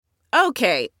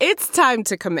Okay, it's time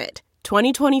to commit.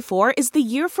 2024 is the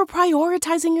year for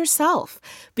prioritizing yourself.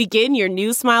 Begin your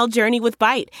new smile journey with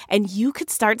Byte, and you could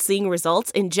start seeing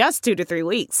results in just 2 to 3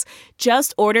 weeks.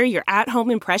 Just order your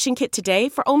at-home impression kit today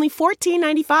for only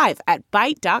 $14.95 at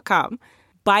Byte.com.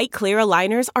 Byte Clear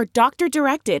aligners are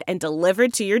doctor-directed and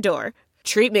delivered to your door.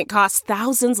 Treatment costs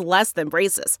thousands less than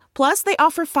braces. Plus, they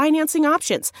offer financing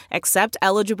options, accept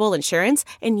eligible insurance,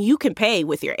 and you can pay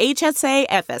with your HSA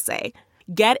FSA.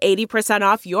 Get 80%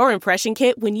 off your impression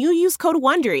kit when you use code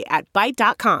WONDERY at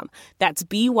Byte.com. That's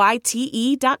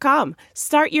BYTE.com.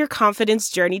 Start your confidence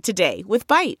journey today with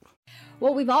Byte.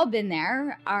 Well, we've all been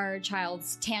there. Our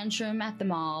child's tantrum at the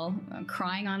mall,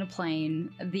 crying on a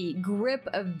plane, the grip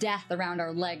of death around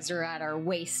our legs or at our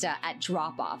waist at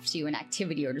drop-off to an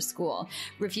activity or to school,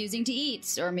 refusing to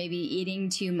eat or maybe eating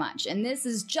too much. And this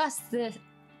is just the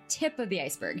tip of the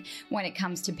iceberg when it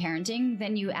comes to parenting.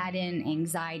 Then you add in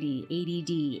anxiety, ADD,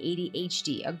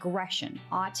 ADHD, aggression,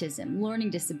 autism, learning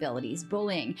disabilities,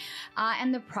 bullying,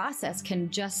 and the process can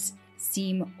just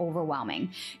seem overwhelming.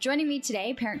 Joining me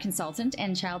today, parent consultant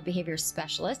and child behavior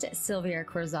specialist, Sylvia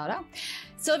Cruzado.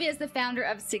 Sylvia is the founder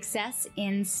of Success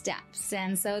in Steps.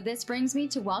 And so this brings me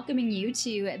to welcoming you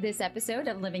to this episode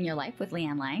of Living Your Life with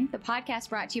Leanne Lang, the podcast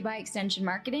brought to you by Extension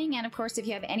Marketing. And of course, if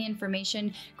you have any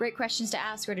information, great questions to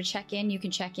ask or to check in, you can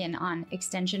check in on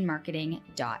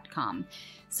extensionmarketing.com.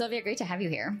 Sylvia, great to have you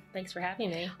here. Thanks for having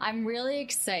me. I'm really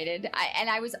excited.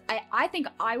 I think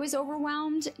I was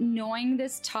overwhelmed knowing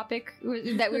this topic,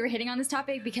 that we were hitting on this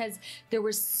topic, because there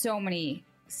were so many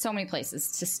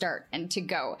places to start and to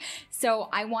go. So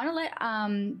I want to let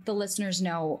the listeners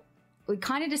know, we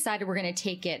kind of decided we're going to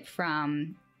take it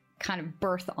from kind of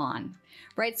birth on,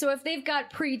 right? So if they've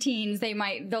got preteens,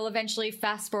 they'll eventually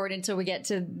fast forward until we get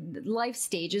to life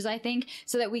stages, I think,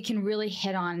 so that we can really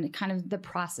hit on kind of the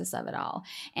process of it all.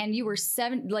 And you were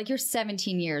you're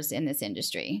 17 years in this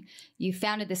industry. You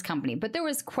founded this company, but there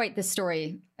was quite the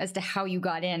story as to how you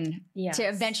got in to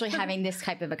eventually having this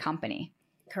type of a company.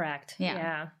 Correct.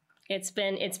 Yeah. It's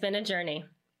been a journey.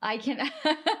 I can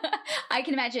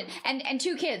imagine, and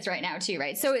 2 kids right now too,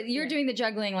 right? So you're doing the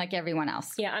juggling like everyone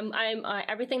else. Yeah, I'm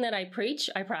everything that I preach,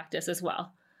 I practice as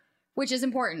well, which is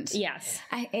important. Yes,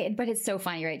 but it's so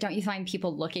funny, right? Don't you find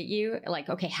people look at you like,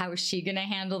 okay, how is she going to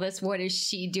handle this? What is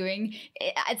she doing?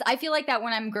 I feel like that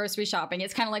when I'm grocery shopping.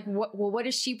 It's kind of like, what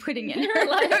is she putting in her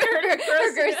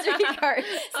grocery cart?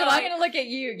 So I'm going to look at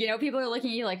you. You know, people are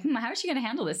looking at you like, how is she going to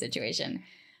handle this situation?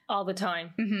 All the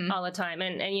time, all the time.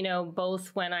 And, you know,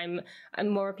 both when I'm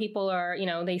more people are, you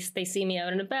know, they see me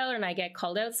out and about and I get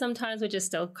called out sometimes, which is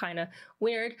still kind of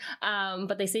weird.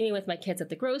 But they see me with my kids at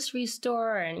the grocery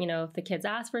store. And, you know, if the kids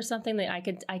ask for something, that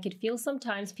I could feel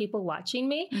sometimes people watching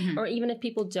me, or even if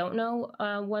people don't know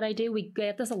what I do. We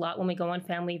get this a lot when we go on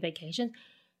family vacations.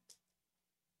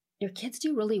 Your kids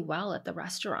do really well at the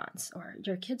restaurants, or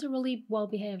your kids are really well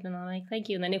behaved. And I'm like, thank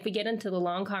you. And then if we get into the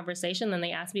long conversation, then they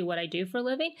ask me what I do for a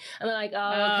living. And they're like,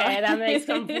 oh, okay, that makes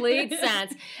complete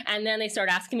sense. And then they start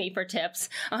asking me for tips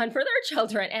for their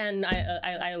children. And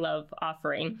I love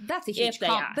offering. That's a huge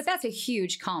but that's a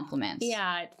huge compliment.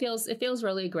 Yeah, it feels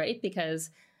really great because,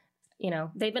 you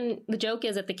know, the joke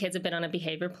is that the kids have been on a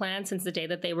behavior plan since the day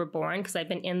that they were born, because I've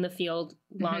been in the field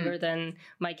longer than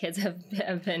my kids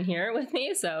have been here with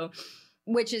me. So,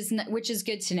 which is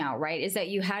good to know, right? Is that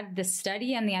you had the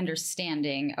study and the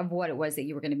understanding of what it was that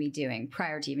you were going to be doing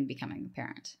prior to even becoming a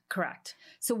parent. Correct.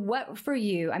 So what for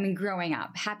you, I mean, growing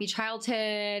up, happy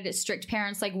childhood, strict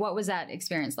parents, like what was that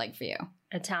experience like for you?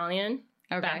 Italian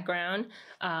background.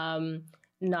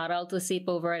 Not able to sleep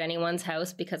over at anyone's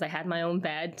house because I had my own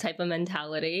bed type of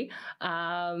mentality.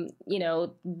 You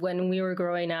know, when we were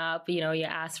growing up, you know, you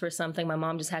asked for something, my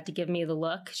mom just had to give me the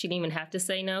look. She didn't even have to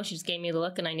say no. She just gave me the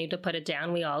look and I knew to put it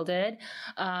down. We all did.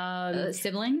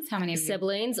 Siblings? How many of you?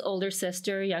 Siblings, older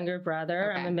sister, younger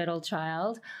brother. Okay. I'm a middle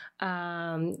child.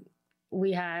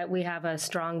 We have a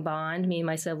strong bond, me and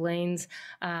my siblings,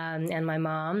 and my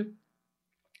mom.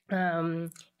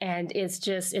 And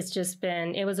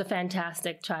it was a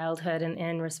fantastic childhood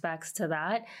in respects to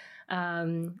that.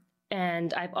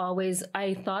 And I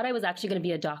thought I was actually going to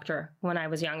be a doctor when I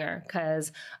was younger,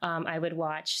 because I would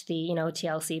watch the, you know,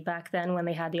 TLC back then when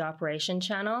they had the Operation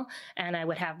channel, and I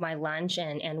would have my lunch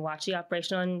and watch the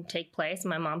operation take place.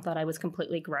 My mom thought I was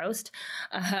completely grossed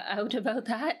out about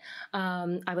that.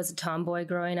 I was a tomboy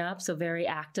growing up, so very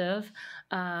active,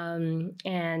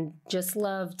 and just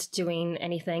loved doing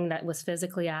anything that was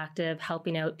physically active,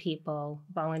 helping out people,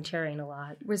 volunteering a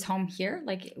lot. Was home here?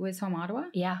 Like, was home Ottawa?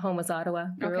 Yeah, home was Ottawa.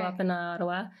 Grew up in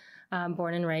Ottawa,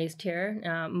 born and raised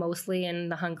here, mostly in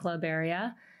the Hunt Club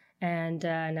area, and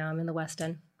now I'm in the West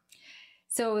End.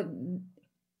 So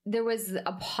there was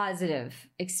a positive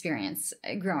experience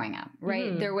growing up,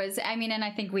 right? There was, I mean, and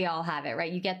I think we all have it,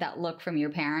 right? You get that look from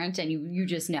your parent and you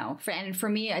just know. And for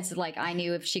me, it's like, I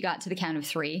knew if she got to the count of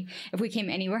 3, if we came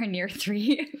anywhere near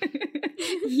 3,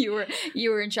 you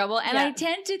were in trouble. And I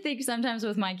tend to think sometimes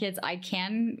with my kids, I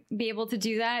can be able to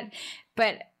do that,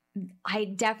 but I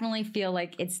definitely feel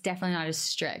like it's definitely not as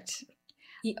strict.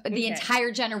 The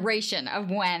entire generation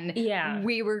of when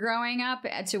we were growing up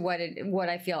to what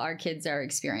I feel our kids are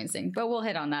experiencing. But we'll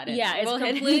hit on that. It's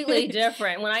completely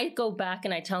different. When I go back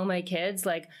and I tell my kids,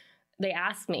 like, they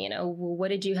ask me, well, what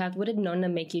did Nona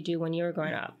make you do when you were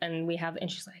growing up? And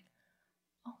she's like,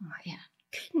 oh my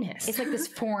goodness. It's like this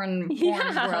foreign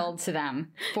world to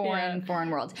them. Foreign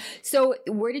world. So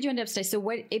where did you end up studying?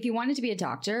 So if you wanted to be a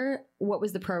doctor, what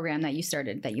was the program that you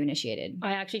started, that you initiated?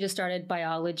 I actually just started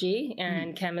biology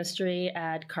and chemistry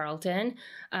at Carleton.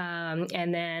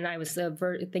 And then I was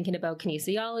thinking about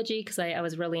kinesiology because I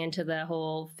was really into the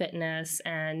whole fitness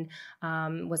and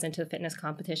was into fitness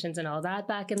competitions and all that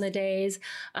back in the days.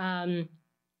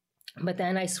 But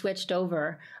then I switched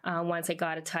over once I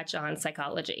got a touch on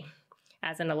psychology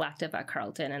as an elective at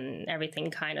Carleton, and everything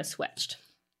kind of switched.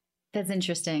 That's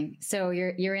interesting. So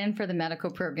you're in for the medical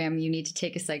program. You need to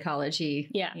take a psychology,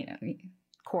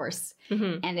 course,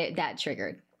 and that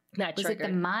triggered. Was it the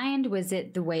mind? Was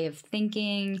it the way of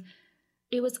thinking?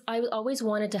 It was. I always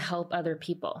wanted to help other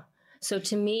people. So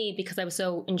to me, because I was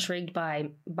so intrigued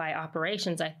by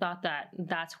operations, I thought that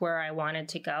that's where I wanted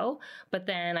to go. But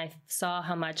then I saw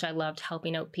how much I loved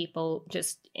helping out people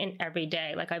just in every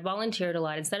day. Like, I volunteered a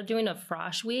lot. Instead of doing a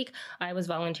frosh week, I was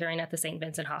volunteering at the St.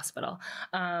 Vincent Hospital.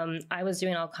 I was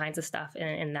doing all kinds of stuff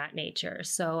in that nature.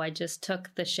 So I just took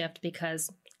the shift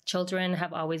because children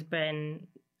have always been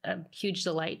a huge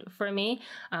delight for me.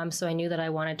 So I knew that I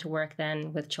wanted to work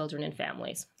then with children and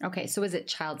families. Okay. So was it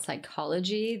child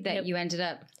psychology that you ended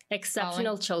up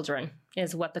Exceptional Children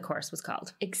is what the course was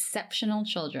called. Exceptional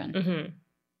Children. Mm-hmm.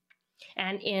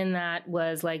 And in that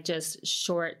was like just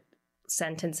short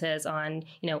sentences on,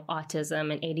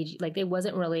 autism and ADHD. Like, it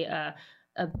wasn't really a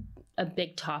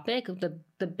big topic.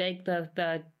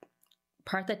 The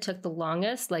part that took the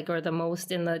longest, or the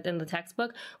most in the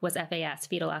textbook, was FAS,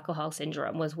 fetal alcohol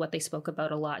syndrome, was what they spoke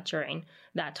about a lot during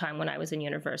that time when I was in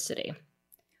university.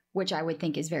 Which I would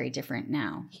think is very different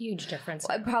now. Huge difference.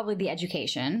 Probably the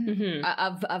education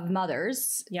of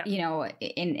mothers,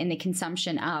 in the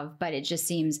consumption of, but it just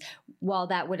seems, while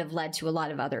that would have led to a lot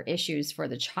of other issues for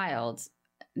the child,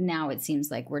 now it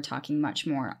seems like we're talking much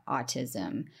more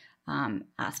autism,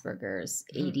 Asperger's,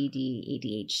 ADD,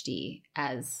 ADHD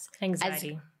as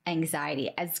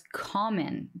anxiety as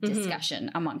common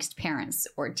discussion amongst parents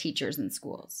or teachers in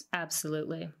schools.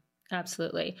 Absolutely.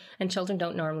 And children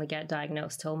don't normally get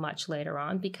diagnosed till much later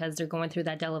on because they're going through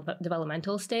that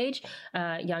developmental stage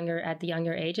at the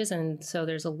younger ages. And so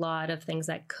there's a lot of things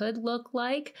that could look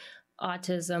like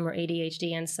autism or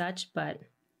ADHD and such, but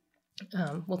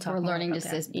we'll talk more learning about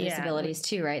disabilities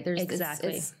too, right? There's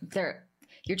exactly.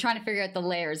 You're trying to figure out the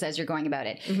layers as you're going about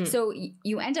it. Mm-hmm. So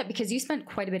you end up, because you spent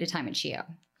quite a bit of time at CHEO.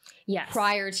 Yes.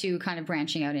 Prior to kind of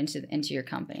branching out into your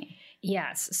company.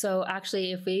 Yes. So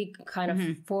actually, if we kind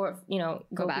of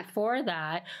go back before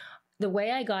that, the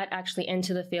way I got actually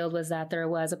into the field was that there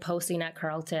was a posting at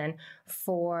Carleton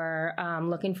for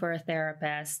looking for a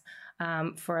therapist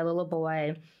for a little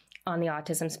boy on the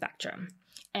autism spectrum.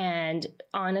 And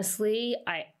honestly,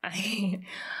 I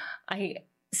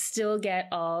still get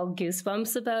all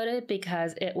goosebumps about it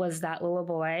because it was that little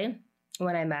boy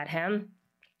when I met him.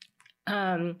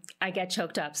 I get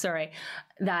choked up, sorry.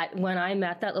 That when I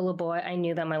met that little boy, I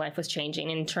knew that my life was changing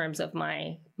in terms of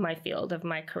my field of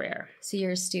my career. So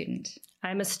you're a student.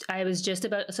 I was just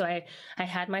about, so I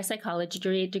had my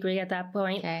psychology degree at that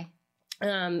point. Okay.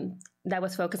 That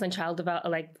was focused on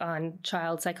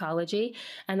child psychology.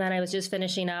 And then I was just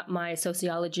finishing up my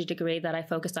sociology degree that I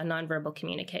focused on nonverbal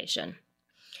communication.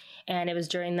 And it was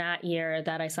during that year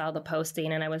that I saw the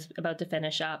posting and I was about to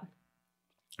finish up.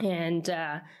 And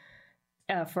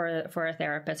for a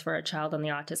therapist for a child on the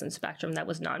autism spectrum that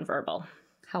was nonverbal.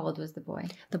 How old was the boy?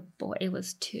 The boy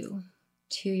was 2.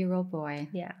 2-year-old boy.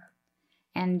 Yeah.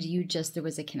 And there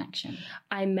was a connection.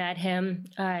 I met him.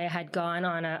 I had gone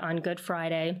on Good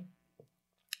Friday.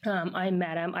 I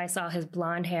met him. I saw his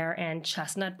blonde hair and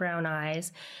chestnut brown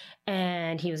eyes,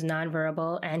 and he was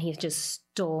nonverbal, and he just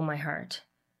stole my heart.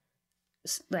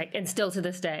 And still to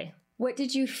this day. What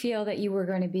did you feel that you were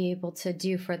going to be able to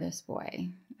do for this boy?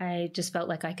 I just felt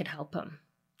like I could help him.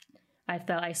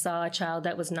 I saw a child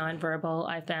that was nonverbal.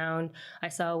 I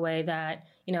saw a way that,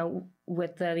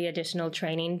 with the additional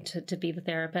training to be the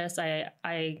therapist,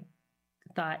 I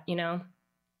thought,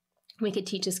 we could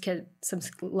teach his kid a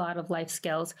lot of life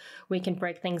skills. We can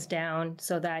break things down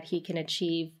so that he can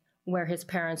achieve where his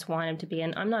parents want him to be.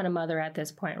 And I'm not a mother at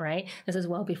this point, right? This is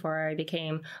well before I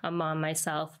became a mom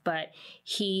myself, but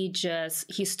he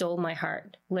stole my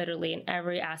heart, literally in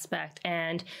every aspect.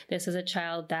 And this is a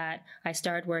child that I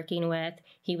started working with.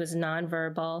 He was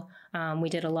nonverbal. We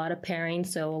did a lot of pairing,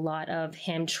 so a lot of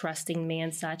him trusting me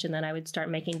and such. And then I would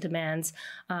start making demands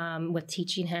with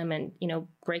teaching him and,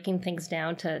 breaking things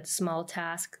down to small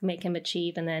tasks, make him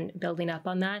achieve, and then building up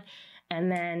on that.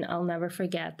 And then I'll never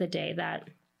forget the day that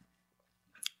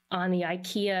on the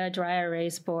IKEA dry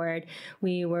erase board,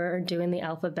 we were doing the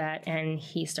alphabet and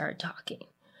he started talking.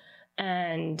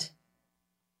 And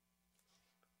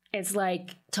it's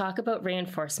like, talk about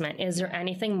reinforcement. Is there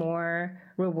anything more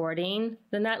rewarding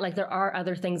than that? Like, there are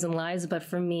other things in lives, but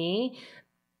for me,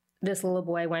 this little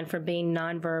boy went from being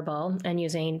nonverbal and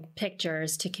using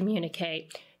pictures to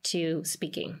communicate to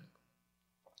speaking.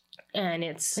 And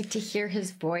it's like to hear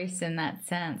his voice in that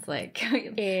sense, like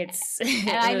it's.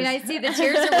 I see the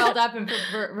tears are welled up, and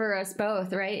for us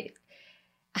both, right?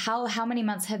 How many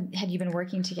months had you been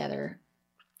working together?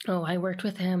 Oh, I worked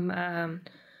with him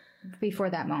before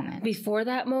that moment. Before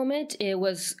that moment, it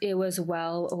was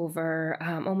well over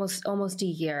almost a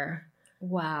year.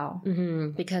 Wow.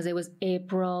 Mm-hmm. Because it was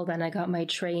April, then I got my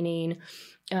training,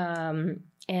 and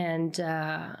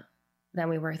then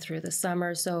we were through the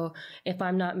summer. So if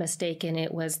I'm not mistaken,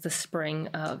 it was the spring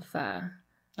of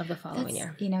the following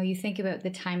year. You think about the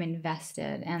time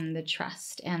invested and the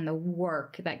trust and the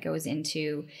work that goes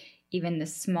into even the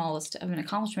smallest of an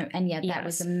accomplishment. And yet that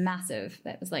was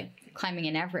that was like climbing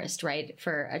an Everest, right?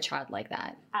 For a child like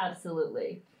that.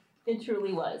 Absolutely. It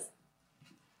truly was.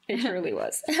 It truly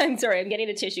was. I'm sorry, I'm getting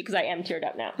a tissue because I am teared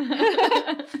up now.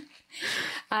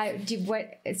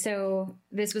 So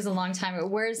this was a long time ago.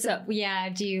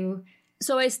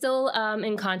 So I still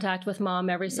in contact with Mom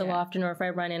every so often, or if I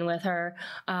run in with her,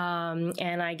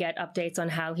 and I get updates on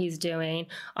how he's doing.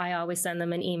 I always send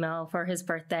them an email for his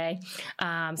birthday,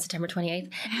 September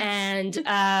 28th.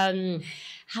 And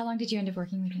how long did you end up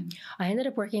working with him? I ended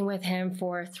up working with him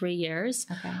for 3 years.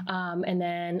 Okay. And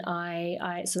then I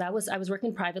was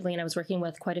working privately, and I was working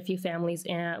with quite a few families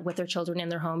with their children in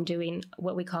their home doing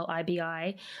what we call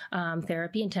IBI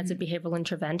therapy, intensive behavioral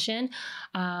intervention.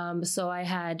 So I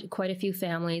had quite a few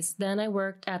families. Then I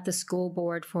worked at the school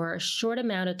board for a short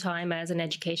amount of time as an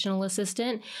educational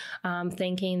assistant,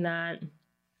 thinking that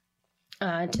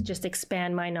to just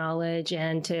expand my knowledge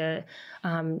and to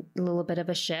a little bit of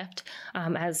a shift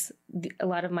as a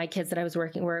lot of my kids that I was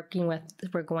working with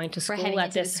were going to school heading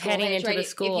into the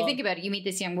school. If you think about it, you meet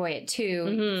this young boy at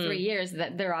 2, 3 years,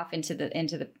 that they're off into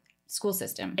the school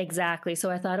system. Exactly. So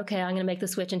I thought, okay, I'm going to make the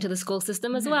switch into the school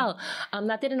system as well.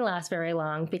 That didn't last very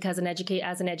long because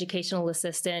as an educational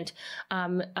assistant,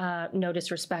 no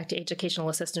disrespect to educational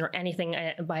assistant or anything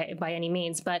by any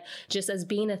means, but just as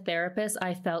being a therapist,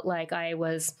 I felt like I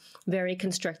was very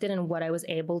constricted in what I was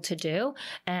able to do.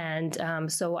 And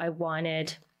so I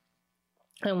wanted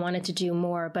to do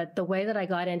more. But the way that I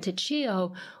got into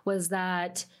CHEO was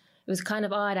that it was kind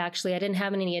of odd, actually. I didn't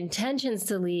have any intentions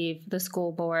to leave the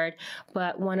school board,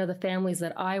 but one of the families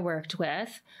that I worked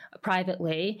with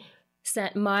privately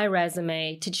sent my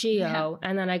resume to CHEO,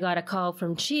 and then I got a call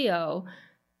from CHEO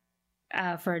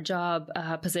for a job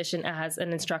position as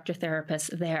an instructor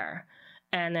therapist there.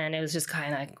 And then it was just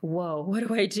kind of like, whoa, what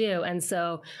do I do? And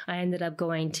so I ended up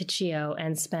going to CHEO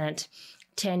and spent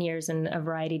 10 years in a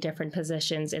variety of different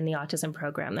positions in the autism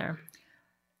program there.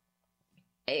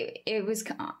 It was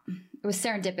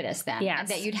serendipitous then,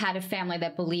 that you'd had a family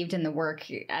that believed in the work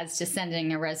as to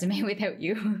sending a resume without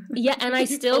you. Yeah, and I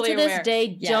still to this day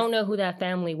don't know who that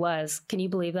family was. Can you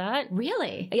believe that?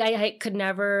 Really? I could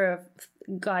never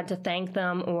have got to thank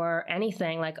them or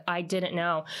anything. Like, I didn't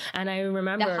know. And I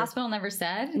remember... The hospital never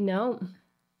said? No.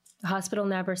 The hospital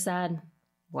never said.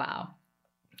 Wow.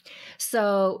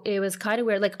 So it was kind of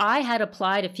weird. Like, I had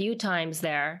applied a few times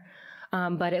there.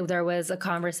 But there was a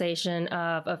conversation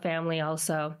of a family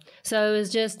also. So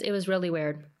it was really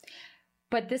weird.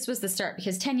 But this was the start,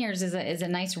 because 10 years is a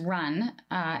nice run,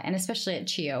 and especially at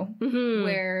CHEO,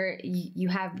 where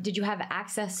did you have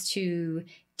access to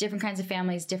different kinds of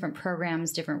families, different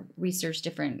programs, different research,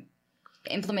 different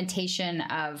implementation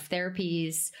of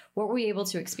therapies? What were you able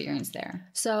to experience there?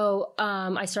 So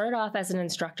I started off as an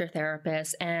instructor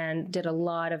therapist and did a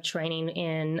lot of training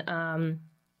in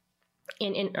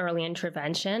early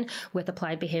intervention with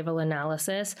applied behavioral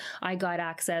analysis. I got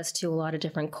access to a lot of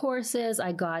different courses.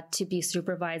 I got to be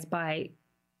supervised by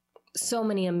so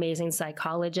many amazing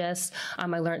psychologists. I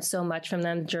learned so much from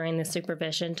them during the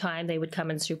supervision time. They would come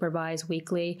and supervise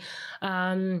weekly.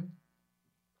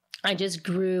 I just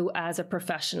grew as a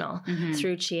professional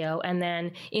through CHEO. And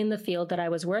then in the field that I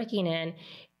was working in,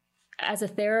 as a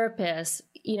therapist,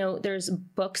 you know, there's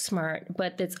book smart,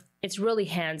 but it's really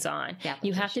hands-on.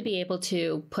 You have to be able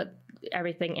to put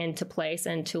everything into place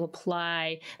and to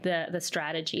apply the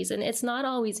strategies. And it's not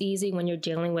always easy when you're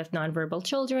dealing with nonverbal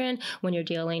children, when you're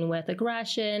dealing with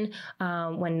aggression,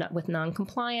 with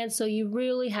non-compliance. So you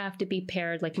really have to be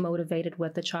paired, like motivated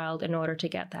with the child in order to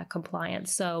get that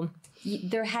compliance. So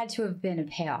there had to have been a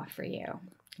payoff for you.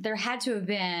 There had to have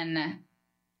been.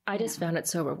 I just found it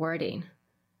so rewarding.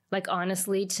 Like,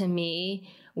 honestly, to me,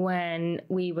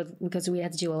 because we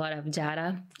had to do a lot of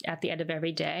data at the end of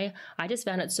every day, I just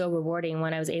found it so rewarding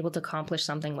when I was able to accomplish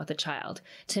something with a child.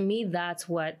 To me, that's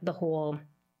what the whole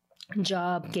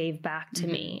job gave back to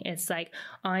me. It's like,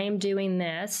 I am doing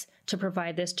this to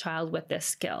provide this child with this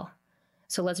skill.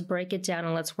 So let's break it down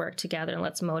and let's work together and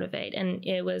let's motivate. And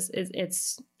it was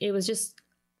just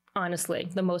honestly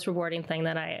the most rewarding thing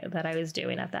that I was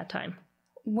doing at that time.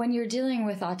 When you're dealing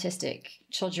with autistic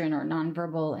children or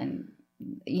nonverbal, and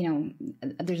you know,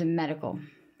 there's a medical,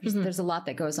 there's a lot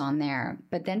that goes on there.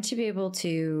 But then to be able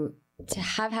to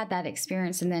have had that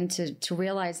experience, and then to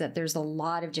realize that there's a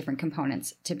lot of different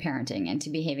components to parenting and to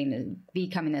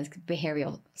becoming this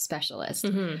behavioral specialist.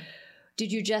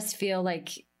 Did you just feel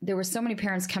like there were so many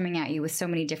parents coming at you with so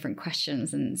many different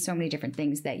questions and so many different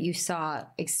things that you saw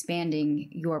expanding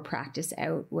your practice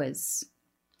out was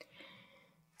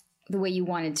the way you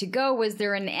wanted to go? Was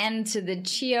there an end to the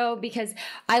CHEO? Because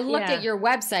I looked at your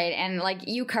website and like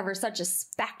you cover such a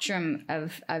spectrum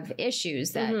of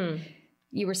issues that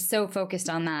you were so focused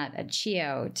on that at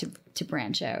CHEO to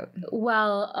branch out.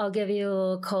 Well, I'll give you a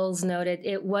little Coles noted.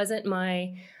 It wasn't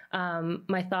my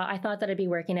thought. I thought that I'd be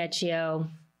working at CHEO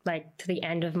like to the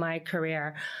end of my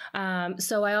career.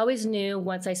 So I always knew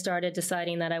once I started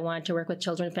deciding that I wanted to work with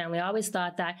children and family, I always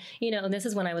thought that, you know, and this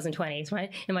is when I was in 20s,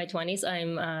 right? In my 20s,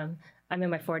 I'm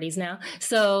in my 40s now.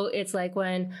 So it's like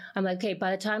when I'm like, okay, by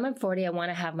the time I'm 40, I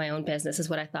want to have my own business is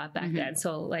what I thought back then.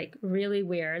 So like really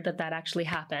weird that actually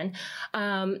happened.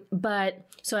 But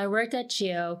so I worked at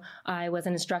CHEO. I was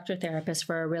an instructor therapist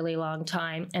for a really long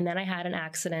time. And then I had an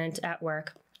accident at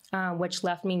work, which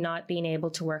left me not being able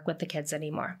to work with the kids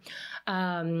anymore.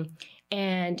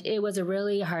 And it was a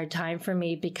really hard time for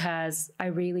me because I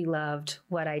really loved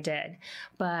what I did.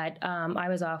 But I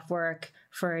was off work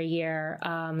for a year,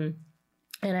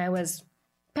 and I was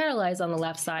paralyzed on the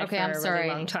left side for a really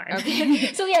long time.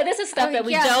 Okay. So yeah, this is stuff that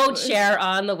we don't share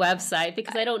on the website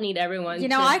because I don't need everyone. You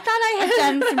know, I thought I had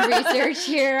done some research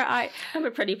here. I'm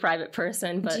a pretty private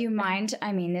person. But do you mind?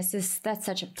 I mean, that's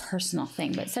such a personal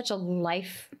thing, but such a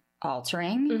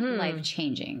life-altering,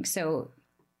 life-changing. So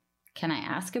can I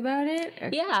ask about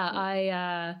it?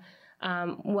 Yeah,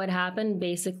 what happened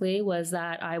basically was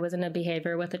that I was in a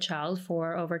behavior with a child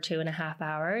for over 2.5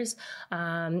 hours.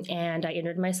 And I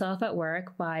injured myself at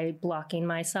work by blocking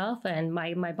myself, and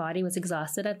my body was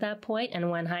exhausted at that point.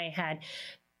 And when I had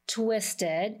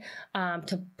twisted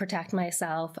to protect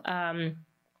myself,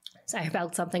 so I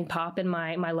felt something pop in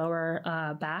my lower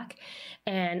back,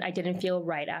 and I didn't feel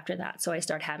right after that. So I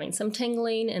started having some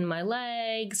tingling in my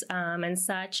legs and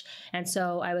such. And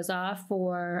so I was off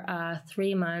for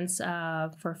 3 months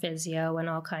for physio and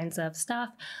all kinds of stuff.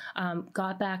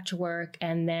 Got back to work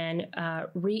and then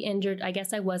re-injured. I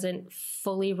guess I wasn't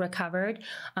fully recovered.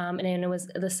 And it was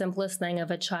the simplest thing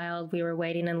of a child. We were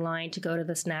waiting in line to go to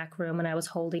the snack room, and I was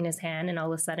holding his hand, and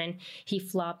all of a sudden he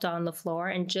flopped on the floor.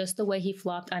 And just the way he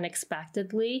flopped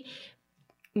unexpectedly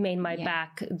made my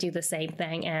back do the same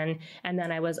thing. And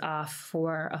then I was off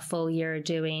for a full year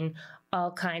doing all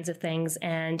kinds of things.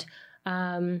 And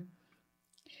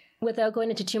without going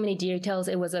into too many details,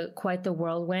 it was quite the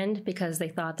whirlwind because they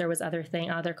thought there was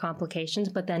other complications,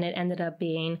 but then it ended up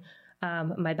being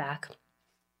my back.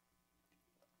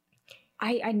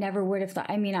 I never would have thought.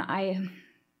 I mean,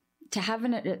 to have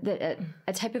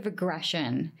a type of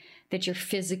aggression that you're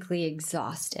physically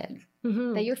exhausted,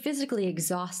 that you're physically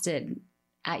exhausted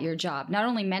at your job, not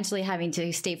only mentally having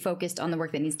to stay focused on the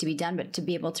work that needs to be done, but to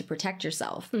be able to protect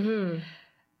yourself.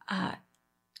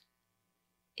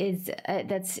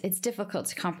 It's difficult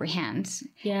to comprehend.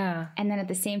 Yeah. And then at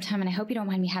the same time, and I hope you don't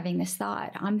mind me having this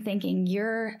thought, I'm thinking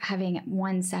you're having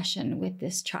one session with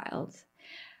this child.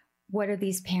 What are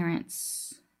these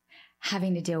parents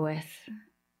having to deal with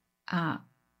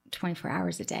 24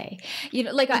 hours a day? You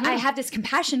know, like I have this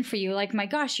compassion for you. Like, my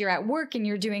gosh, you're at work and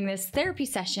you're doing this therapy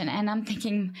session. And I'm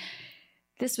thinking,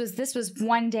 this was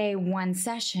one day, one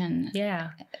session.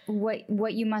 Yeah.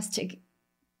 What you must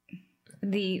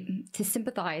to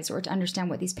sympathize or to understand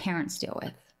what these parents deal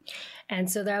with. And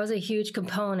so that was a huge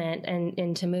component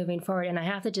into moving forward. And I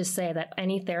have to just say that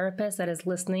any therapist that is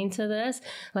listening to this,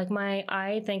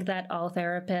 I think that all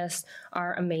therapists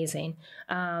are amazing.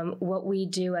 What we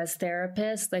do as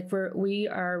therapists,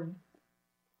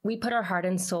 we put our heart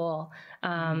and soul.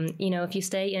 If you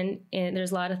stay in,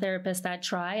 there's a lot of therapists that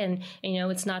try and,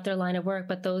 it's not their line of work,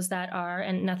 but those that are,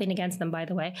 and nothing against them, by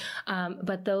the way,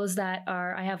 but those that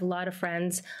are, I have a lot of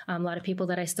friends, a lot of people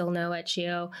that I still know at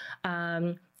CHEO,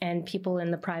 and people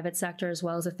in the private sector as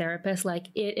well as a therapist.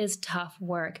 It is tough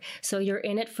work. So you're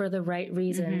in it for the right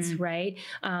reasons, right?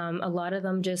 A lot of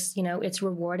them just, it's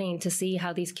rewarding to see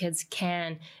how these kids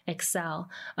can excel.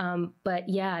 But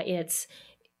yeah,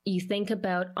 you think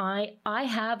about, I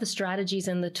have the strategies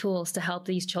and the tools to help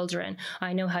these children.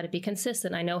 I know how to be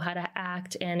consistent. I know how to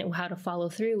act and how to follow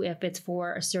through if it's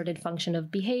for a certain function of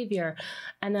behavior.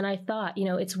 And then I thought,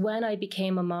 it's when I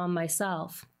became a mom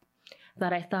myself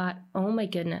that I thought, oh my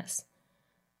goodness,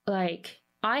 I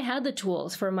had the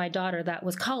tools for my daughter that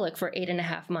was colic for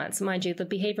 8.5 months. Mind you, the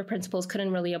behavior principles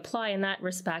couldn't really apply in that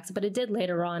respect, but it did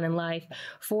later on in life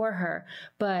for her.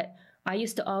 But I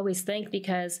used to always think,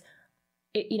 because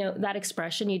that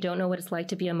expression, you don't know what it's like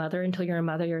to be a mother until you're a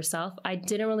mother yourself. I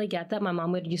didn't really get that. My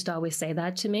mom used to always say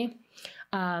that to me.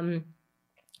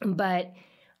 But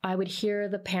I would hear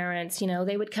the parents,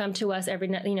 they would come to us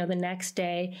the next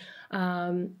day,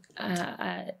 and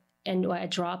a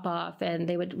drop off, and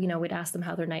they would, we'd ask them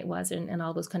how their night was and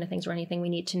all those kind of things, or anything we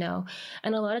need to know.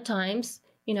 And a lot of times,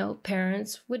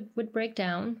 parents would break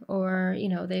down, or,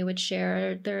 they would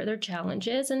share their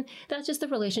challenges. And that's just the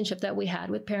relationship that we had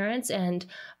with parents. And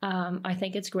I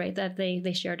think it's great that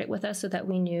they shared it with us so that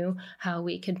we knew how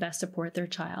we could best support their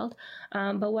child.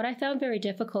 But what I found very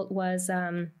difficult was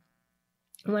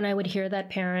when I would hear that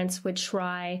parents would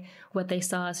try what they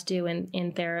saw us do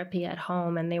in therapy at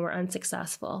home and they were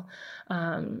unsuccessful.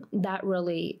 That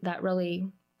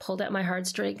really pulled at my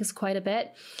heartstrings quite a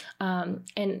bit.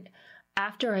 And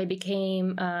after I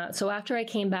came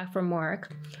back from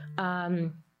work,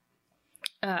 of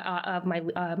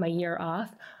my year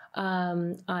off,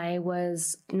 I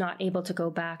was not able to go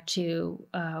back to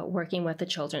working with the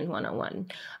children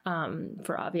one-on-one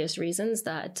for obvious reasons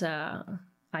that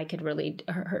I could really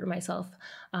hurt myself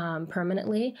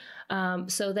permanently.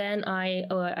 So then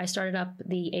I started up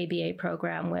the ABA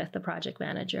program with the project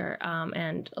manager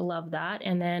and loved that.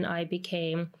 And then I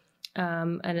became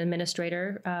an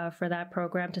administrator for that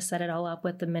program to set it all up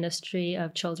with the Ministry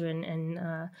of Children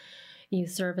and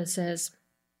Youth Services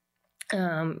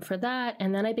for that.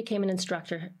 And then I became an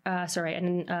instructor,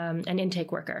 an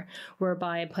intake worker,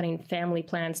 whereby I'm putting family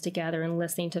plans together and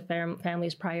listening to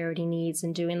families' priority needs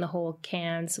and doing the whole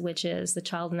CANS, which is the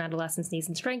Child and Adolescent Needs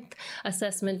and Strength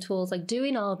Assessment tools,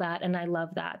 doing all that. And I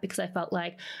love that because I felt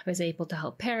like I was able to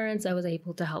help parents, I was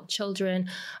able to help children.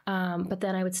 But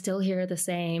then I would still hear the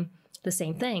same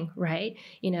thing, right?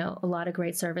 A lot of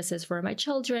great services for my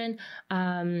children.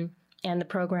 And the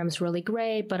program's really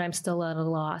great, but I'm still at a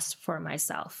loss for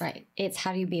myself. Right. It's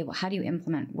how do you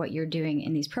implement what you're doing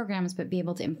in these programs, but be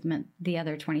able to implement the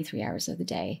other 23 hours of the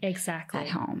day exactly at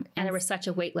home. And there was such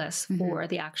a wait list for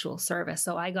the actual service.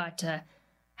 So I got to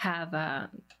have a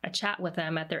chat with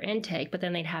them at their intake, but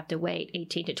then they'd have to wait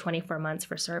 18 to 24 months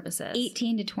for services.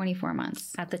 18 to 24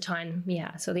 months. At the time,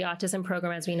 yeah. So the autism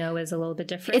program, as we know, is a little bit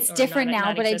different. It's different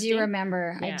now, but I do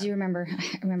remember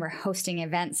hosting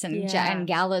events and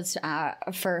galas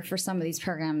for some of these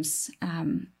programs.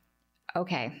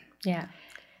 Okay. Yeah.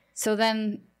 So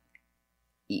then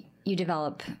you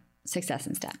develop Success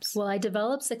in Steps. Well, I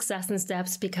developed Success in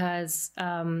Steps because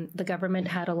the government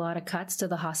had a lot of cuts to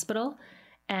the hospital.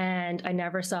 And I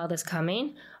never saw this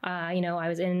coming. I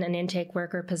was in an intake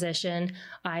worker position.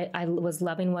 I was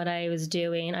loving what I was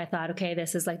doing. I thought, okay,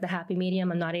 this is like the happy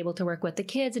medium. I'm not able to work with the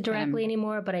kids directly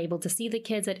anymore, but I'm able to see the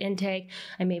kids at intake.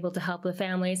 I'm able to help the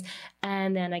families.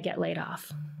 And then I get laid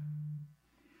off.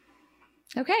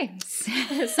 Okay. So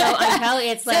I'm telling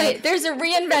you, it's like... So there's a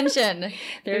reinvention.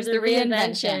 There's a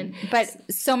reinvention.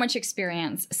 But so much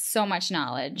experience, so much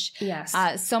knowledge. Yes.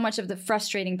 So much of the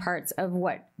frustrating parts of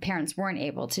what parents weren't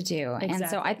able to do. Exactly. And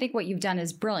so I think what you've done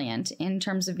is brilliant in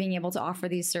terms of being able to offer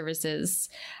these services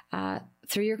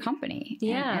through your company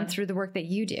and through the work that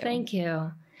you do. Thank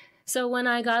you. So when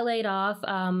I got laid off,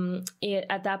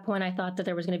 at that point, I thought that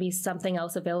there was going to be something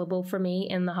else available for me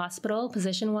in the hospital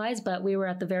position-wise, but we were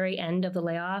at the very end of the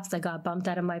layoffs. I got bumped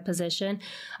out of my position.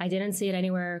 I didn't see it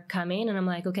anywhere coming, and I'm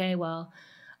like, okay, well,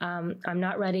 I'm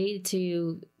not ready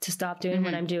to stop doing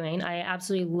what I'm doing. I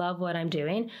absolutely love what I'm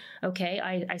doing. Okay,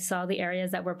 I saw the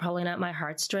areas that were pulling at my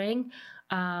heartstring.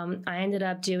 I ended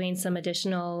up doing some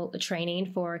additional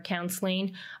training for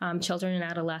counseling children and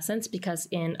adolescents, because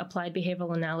in applied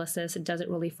behavioral analysis, it doesn't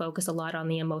really focus a lot on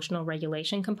the emotional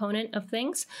regulation component of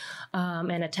things,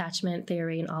 and attachment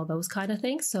theory and all those kind of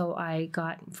things. So I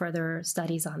got further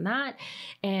studies on that.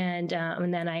 And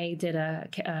then I did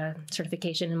a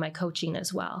certification in my coaching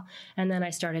as well. And then I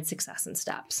started Success in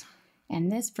Steps. And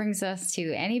this brings us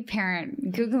to any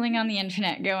parent Googling on the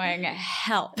internet going,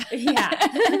 help. Yeah.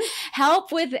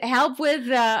 help with,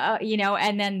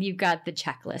 and then you've got the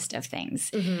checklist of things.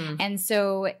 Mm-hmm. And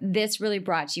so this really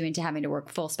brought you into having to work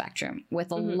full spectrum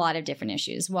with a lot of different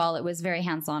issues. While it was very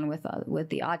hands-on with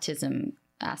the autism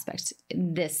aspect,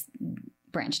 this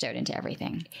branched out into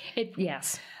everything.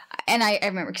 Yes. And I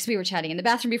remember, because we were chatting in the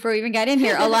bathroom before we even got in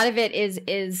here, a lot of it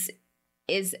is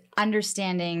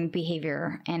understanding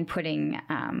behavior and putting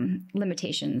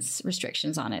limitations,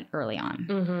 restrictions on it early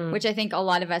on, which I think a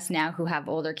lot of us now who have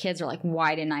older kids are like,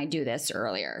 why didn't I do this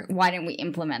earlier? Why didn't we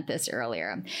implement this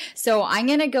earlier? So I'm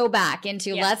going to go back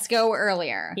into let's go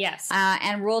earlier. Yes.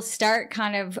 And we'll start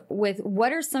kind of with,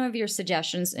 what are some of your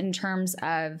suggestions in terms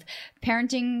of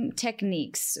parenting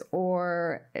techniques,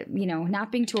 or,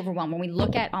 not being too overwhelmed when we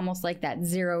look at almost like that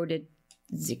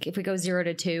if we go 0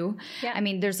 to 2, I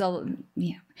mean, there's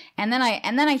and then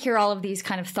I hear all of these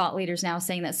kind of thought leaders now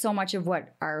saying that so much of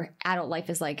what our adult life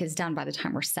is like is done by the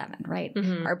time we're 7, right?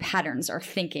 Mm-hmm. Our patterns, our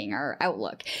thinking, our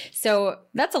outlook. So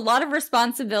that's a lot of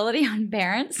responsibility on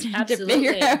parents to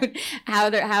figure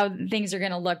out how things are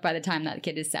going to look by the time that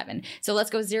kid is 7. So let's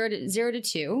go 0 to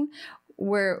 2.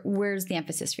 Where's the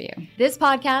emphasis for you? This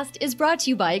podcast is brought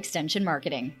to you by Extension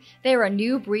Marketing. They are a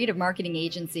new breed of marketing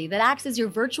agency that acts as your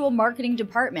virtual marketing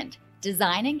department,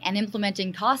 designing and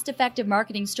implementing cost-effective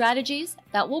marketing strategies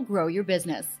that will grow your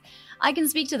business. I can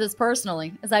speak to this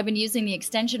personally, as I've been using the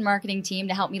Extension Marketing team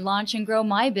to help me launch and grow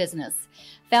my business.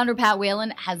 Founder Pat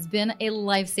Whalen has been a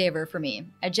lifesaver for me,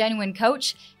 a genuine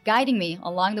coach, guiding me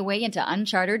along the way into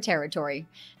uncharted territory.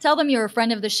 Tell them you're a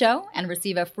friend of the show and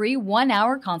receive a free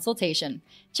 1-hour consultation.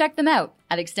 Check them out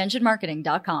at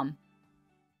extensionmarketing.com.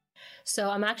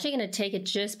 So I'm actually going to take it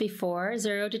just before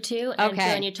 0 to 2. And so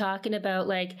when you're talking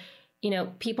about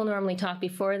people normally talk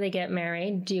before they get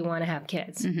married, do you want to have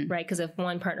kids, right? Because if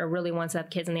one partner really wants to have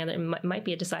kids and the other, it might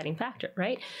be a deciding factor,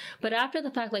 right? But after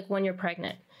the fact, like when you're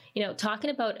pregnant, talking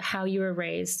about how you were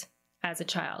raised as a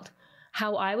child,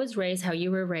 how I was raised, how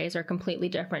you were raised are completely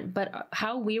different. But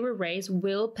how we were raised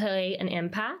will play an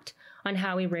impact on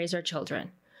how we raise our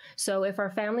children. So if our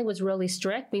family was really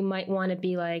strict, we might want to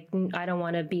be like, I don't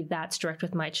want to be that strict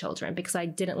with my children because I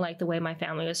didn't like the way my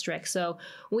family was strict. So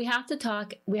we have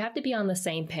to be on the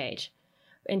same page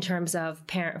in terms of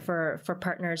for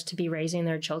partners to be raising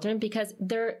their children, because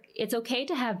it's okay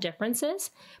to have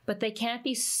differences, but they can't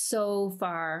be so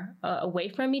far away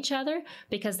from each other,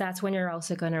 because that's when you're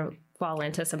also going to fall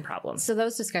into some problems. So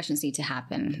those discussions need to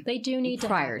happen. They do need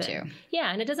prior to happen. to.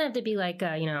 Yeah, and it doesn't have to be like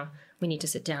we need to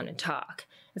sit down and talk.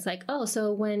 It's like, oh,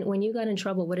 so when you got in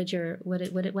trouble, what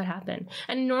happened?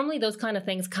 And normally those kind of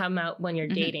things come out when you're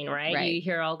dating, right? You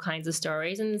hear all kinds of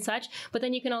stories and such, but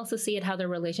then you can also see how their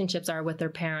relationships are with their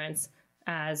parents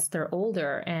as they're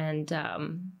older, and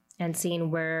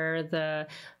seeing where the,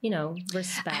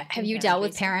 respect. Have you dealt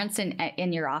with parents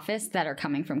in your office that are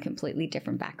coming from completely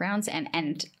different backgrounds,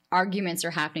 and arguments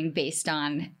are happening based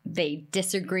on they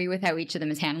disagree with how each of them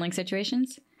is handling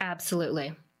situations?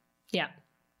 Absolutely. Yeah.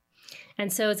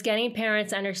 And so it's getting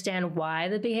parents to understand why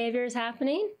the behavior is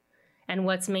happening and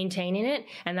what's maintaining it.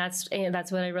 And that's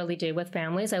what I really do with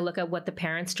families. I look at what the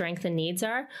parent's strengths and needs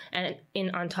are, and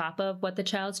on top of what the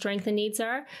child's strengths and needs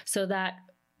are, so that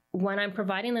when I'm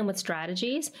providing them with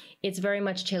strategies, it's very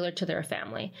much tailored to their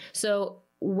family. So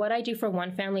what I do for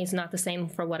one family is not the same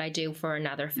for what I do for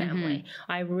another family.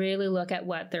 I really look at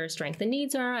what their strengths and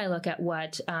needs are. I look at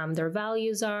what their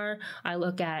values are. I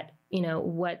look at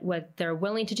what they're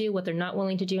willing to do, what they're not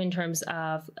willing to do in terms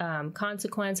of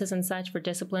consequences and such for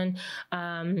discipline.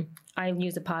 I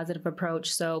use a positive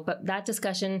approach. But that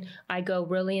discussion, I go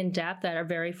really in depth at our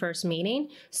very first meeting,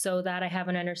 so that I have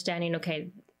an understanding,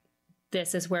 okay,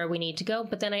 this is where we need to go.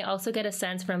 But then I also get a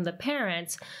sense from the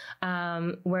parents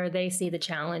where they see the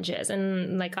challenges.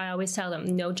 And like I always tell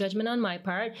them, no judgment on my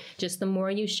part. Just the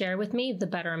more you share with me, the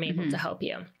better I'm able to help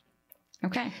you.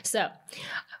 Okay. So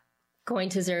going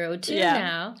to 0 to 2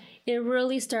 now, it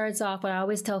really starts off, what I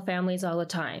always tell families all the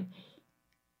time: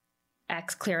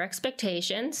 clear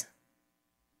expectations,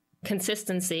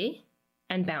 consistency,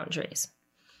 and boundaries.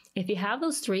 If you have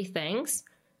those 3 things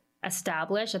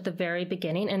established at the very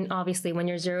beginning, and obviously when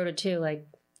you're 0 to 2, like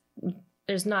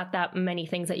there's not that many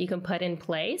things that you can put in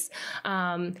place.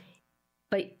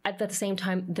 but at the same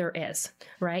time, there is,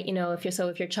 right?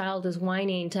 If your child is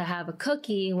whining to have a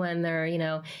cookie when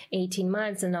they're, 18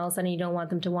 months, and all of a sudden you don't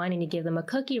want them to whine and you give them a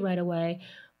cookie right away,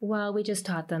 well, we just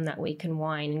taught them that we can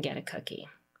whine and get a cookie,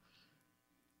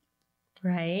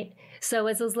 right? So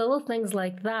it's those little things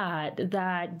like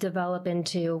that develop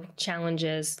into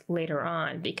challenges later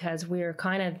on, because we're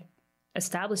kind of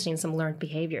establishing some learned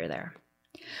behavior there.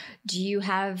 Do you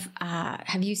have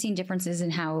you seen differences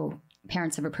in how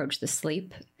parents have approached the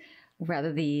sleep?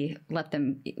 When you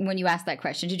asked that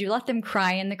question, did you let them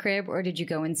cry in the crib, or did you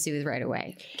go and soothe right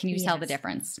away? Can you tell the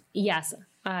difference? Yes,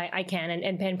 I can.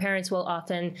 And parents will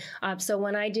often, so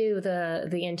when I do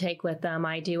the intake with them,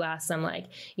 I do ask them, like,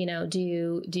 do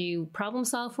you problem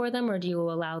solve for them, or do you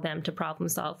allow them to problem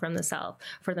solve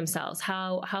for themselves?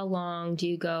 How long do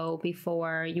you go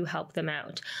before you help them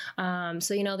out?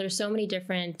 So, there's so many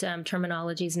different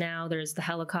terminologies now. There's the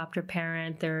helicopter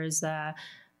parent. There's a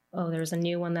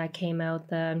new one that came out,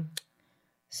 the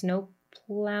snow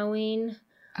plowing.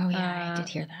 Oh, yeah, I did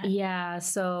hear that. Yeah,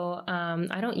 so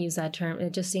I don't use that term.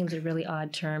 It just seems a really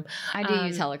odd term. I do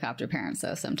use helicopter parents,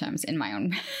 though, sometimes in my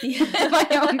own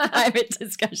private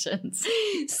discussions.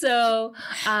 So,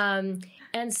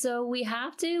 and so we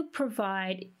have to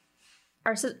provide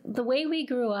the way we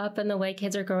grew up and the way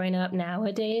kids are growing up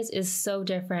nowadays is so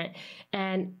different.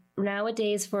 And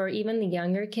nowadays, for even the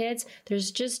younger kids, there's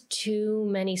just too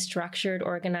many structured,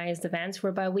 organized events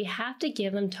whereby we have to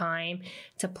give them time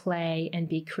to play and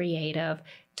be creative,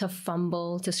 to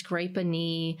fumble, to scrape a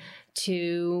knee,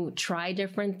 to try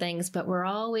different things. But we're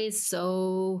always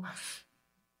so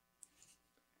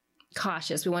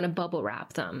cautious. We want to bubble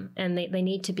wrap them, and they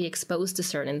need to be exposed to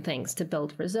certain things to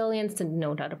build resilience, to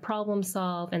know how to problem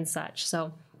solve and such.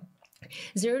 So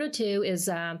 0 to 2 is,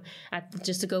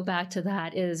 just to go back to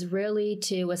that, is really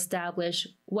to establish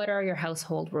what are your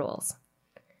household rules.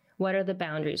 What are the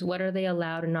boundaries? What are they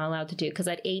allowed and not allowed to do? Because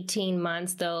at 18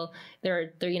 months, they're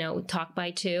talk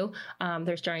by 2.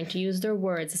 They're starting to use their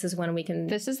words. This is when we can.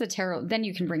 This is the terrible. Then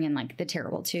you can bring in like the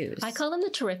terrible 2s. I call them the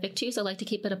terrific 2s. I like to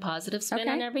keep it a positive spin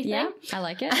on everything. Yeah, I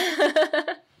like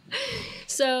it.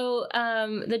 So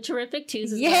the terrific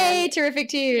 2s. Yay, terrific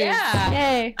 2s. Yeah.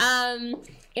 Yay.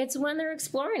 It's when they're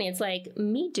exploring. It's like,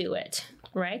 me do it,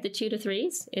 right? The 2 to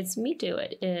 3s, it's me do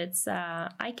it. It's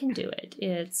I can do it.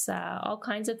 It's all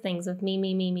kinds of things of me,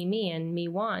 and me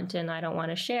want, and I don't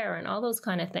want to share, and all those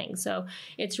kind of things. So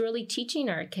it's really teaching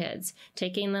our kids,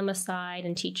 taking them aside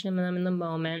and teaching them in the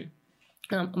moment,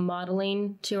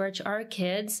 modeling to our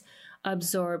kids.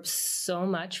 Absorb so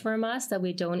much from us that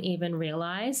we don't even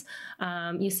realize.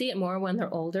 You see it more when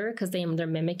they're older because they're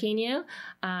mimicking you.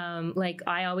 Like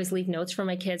I always leave notes for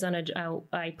my kids on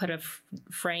I put a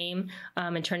frame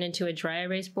and turn it into a dry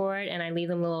erase board, and I leave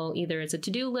them either it's a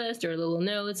to-do list or little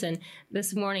notes. And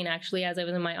this morning, actually, as I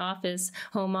was in my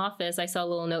home office, I saw a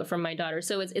little note from my daughter.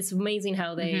 So it's amazing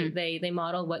how they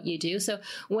model what you do. So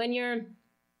when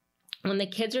the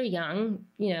kids are young,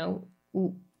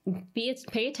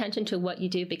 pay attention to what you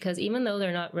do, because even though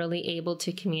they're not really able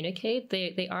to communicate,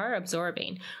 they are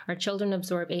absorbing. Our children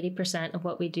absorb 80% of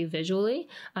what we do visually,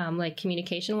 like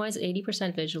communication wise,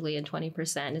 80% visually and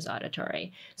 20% is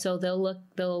auditory. So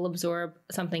they'll absorb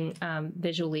something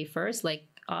visually first, like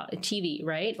TV,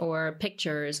 right? Or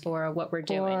pictures, or what we're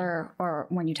doing. Or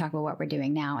when you talk about what we're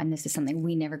doing now, and this is something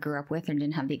we never grew up with or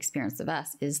didn't have the experience of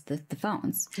us, is the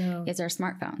phones. Oh. It's our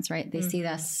smartphones, right? They see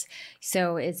us.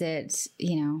 So is it,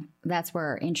 that's where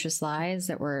our interest lies,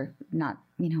 that we're not,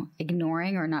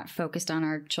 ignoring or not focused on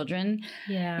our children.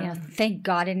 Yeah. Thank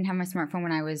God I didn't have my smartphone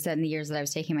when I was in the years that I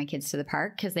was taking my kids to the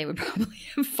park, because they would probably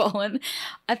have fallen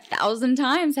 1,000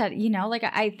 times.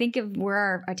 I think of where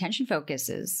our attention focus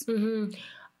is. Mm-hmm.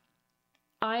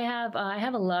 I have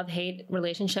a love-hate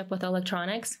relationship with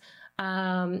electronics.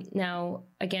 Now,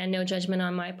 again, no judgment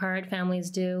on my part.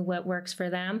 Families do what works for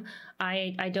them.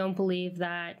 I don't believe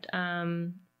that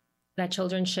that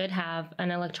children should have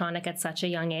an electronic at such a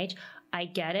young age. I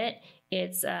get it.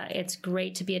 It's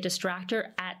great to be a distractor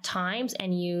at times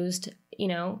and used,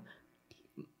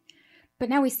 But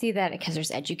now we see that because there's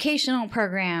educational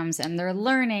programs and they're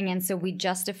learning, and so we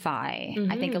justify,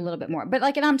 I think, a little bit more. But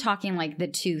and I'm talking like the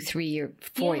 2, 3, or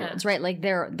 4-year-olds, right? Like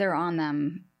they're on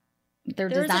them. They're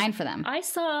designed for them. I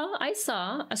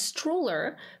saw a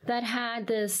stroller that had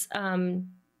this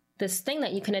this thing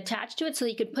that you can attach to it, so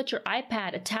you could put your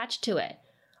iPad attached to it.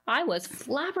 I was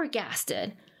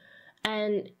flabbergasted.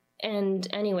 And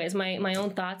anyways, my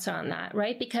own thoughts on that,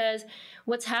 right? Because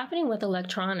what's happening with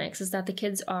electronics is that the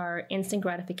kids are instant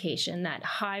gratification, that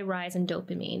high rise in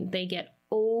dopamine. They get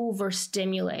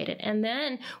overstimulated. And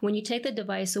then when you take the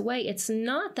device away, it's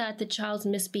not that the child's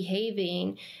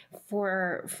misbehaving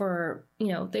for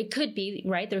they could be,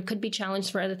 right? There could be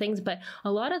challenged for other things, but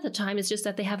a lot of the time it's just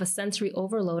that they have a sensory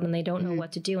overload and they don't know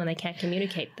what to do and they can't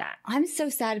communicate that. I'm so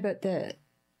sad about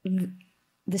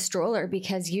the stroller,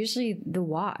 because usually the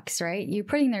walks, right? You're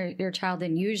putting your child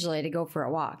in usually to go for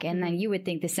a walk. And then you would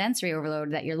think the sensory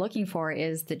overload that you're looking for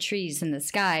is the trees and the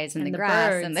skies and the grass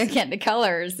birds. And the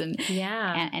colors and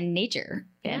nature.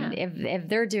 Yeah. And if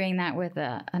they're doing that with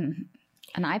an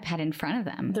iPad in front of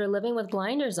them, they're living with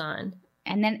blinders on.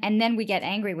 And then we get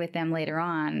angry with them later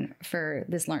on for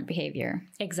this learned behavior.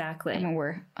 Exactly. I mean,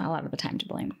 we're a lot of the time to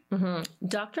blame. Mm-hmm.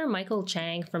 Dr. Michael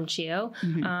Chang from CHEO,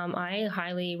 I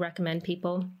highly recommend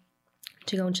people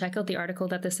to go and check out the article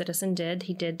that The Citizen did.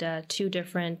 He did 2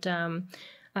 different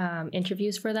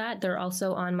interviews for that. They're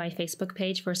also on my Facebook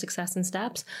page for Success in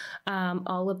Steps,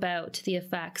 all about the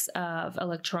effects of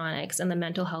electronics and the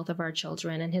mental health of our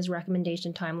children and his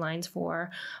recommendation timelines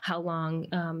for how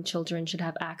long children should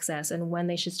have access and when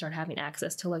they should start having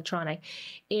access to electronic.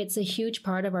 It's a huge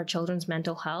part of our children's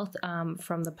mental health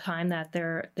from the time that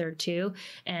they're 2.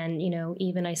 And,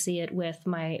 even I see it with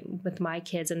my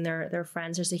kids and their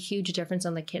friends. There's a huge difference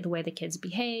on the way the kids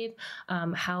behave,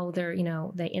 how they're,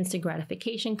 the instant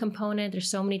gratification component. There's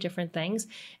so many different things.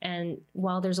 And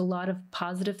while there's a lot of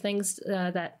positive things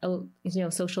that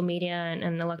social media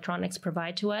and electronics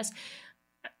provide to us,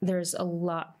 there's a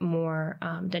lot more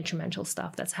detrimental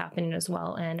stuff that's happening as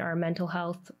well. And our mental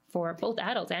health for both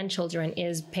adults and children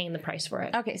is paying the price for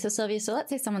it. Okay, so Sylvia,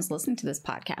 let's say someone's listening to this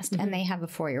podcast and they have a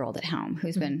 4-year-old at home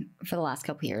who's been, for the last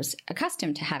couple of years,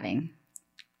 accustomed to having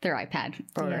their iPad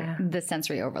or the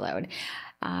sensory overload.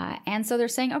 And so they're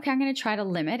saying, okay, I'm going to try to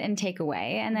limit and take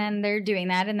away. And then they're doing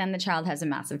that. And then the child has a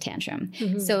massive tantrum.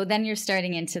 So then you're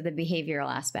starting into the behavioral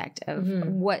aspect of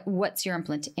what's your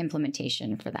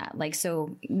implementation for that? Like,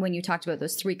 so when you talked about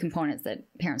those 3 components that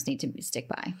parents need to stick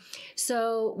by.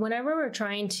 So whenever we're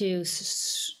trying to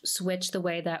switch the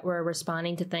way that we're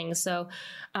responding to things. So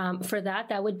for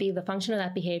that would be the function of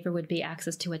that behavior would be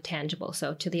access to a tangible.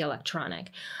 So to the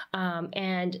electronic.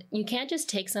 And you can't just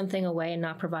take something away and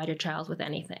not provide your child with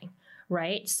anything,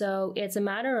 right? So it's a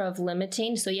matter of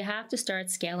limiting. So you have to start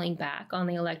scaling back on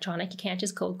the electronic. You can't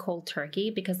just go cold turkey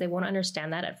because they won't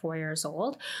understand that at 4 years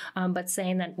old. But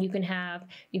saying that you can have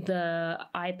the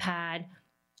iPad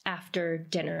after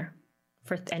dinner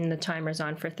and the timer's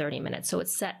on for 30 minutes. So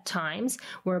it's set times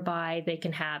whereby they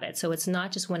can have it. So it's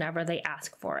not just whenever they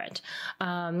ask for it.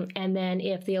 And then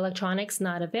if the electronic's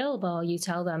not available, you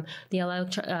tell them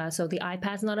so the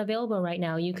iPad's not available right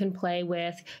now. You can play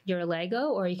with your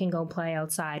Lego or you can go play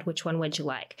outside. Which one would you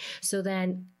like? So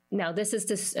then now, this is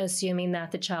just assuming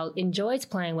that the child enjoys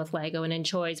playing with Lego and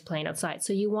enjoys playing outside.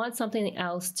 So you want something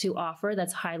else to offer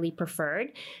that's highly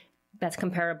preferred, that's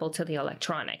comparable to the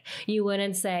electronic. You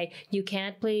wouldn't say you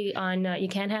can't play on, you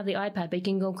can't have the iPad, but you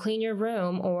can go clean your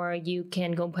room or you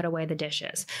can go put away the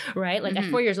dishes, right? Like at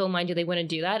 4 years old, mind you, they wouldn't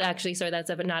do that. Actually, sorry, that's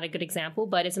not a good example,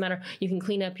 but it's a matter, you can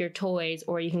clean up your toys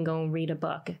or you can go and read a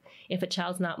book. If a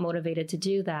child's not motivated to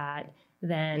do that,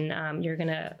 then you're going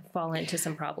to fall into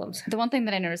some problems. The one thing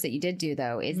that I noticed that you did do,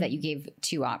 though, is that you gave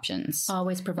 2 options.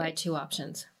 Always provide 2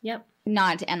 options. Yep.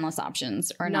 Not endless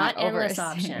options or not endless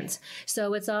options.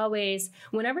 So it's always,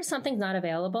 whenever something's not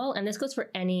available, and this goes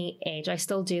for any age, I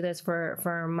still do this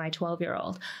for my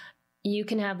 12-year-old. You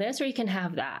can have this or you can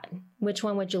have that. Which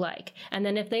one would you like? And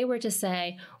then if they were to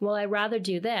say, well, I'd rather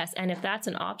do this, and if that's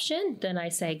an option, then I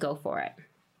say go for it.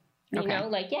 You know,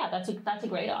 like, yeah, that's a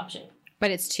great option. But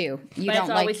it's 2. But it's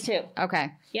always 2.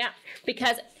 Okay. Yeah,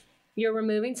 because you're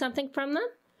removing something from them,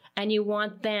 and you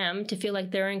want them to feel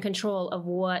like they're in control of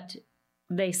what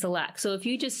they select. So if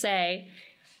you just say,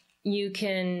 you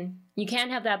can't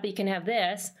have that, but you can have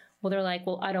this, well, they're like,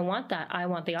 well, I don't want that. I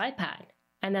want the iPad.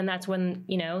 And then that's when,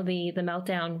 the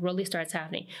meltdown really starts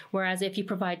happening. Whereas if you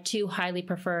provide 2 highly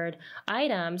preferred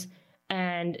items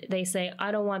and they say,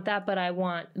 I don't want that, but I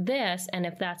want this, and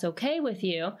if that's okay with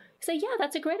you, you say, yeah,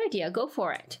 that's a great idea. Go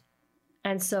for it.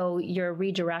 And so you're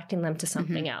redirecting them to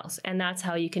something else. And that's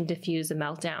how you can diffuse a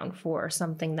meltdown for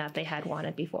something that they had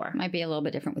wanted before. Might be a little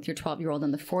bit different with your 12-year-old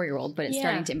and the 4-year-old, but it's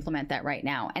starting to implement that right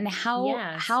now. And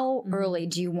how early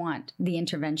do you want the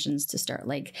interventions to start?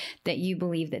 Like that you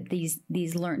believe that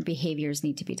these learned behaviors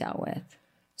need to be dealt with?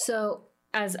 So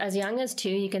as young as 2,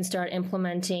 you can start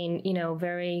implementing,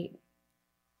 very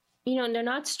they're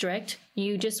not strict.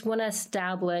 You just want to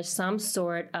establish some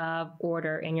sort of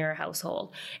order in your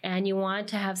household. And you want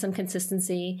to have some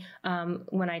consistency.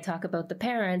 When I talk about the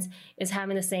parents, is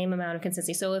having the same amount of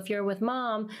consistency. So if you're with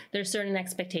mom, there's certain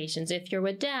expectations. If you're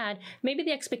with dad, maybe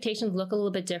the expectations look a little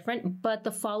bit different, but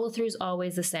the follow through is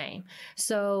always the same.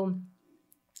 So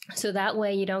that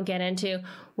way you don't get into,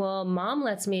 well, mom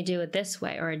lets me do it this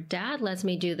way, or dad lets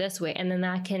me do this way. And then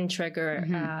that can trigger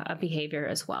a behavior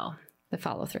as well. The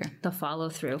follow through. The follow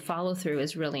through. Follow through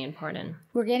is really important.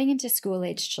 We're getting into school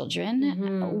age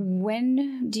children.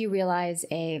 When do you realize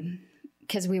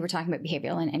because we were talking about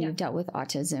behavioral and you've dealt with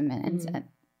autism and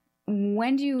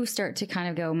when do you start to kind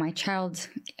of go, my child,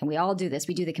 and we all do this,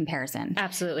 we do the comparison.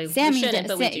 Absolutely. Sammy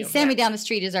down the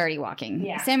street is already walking.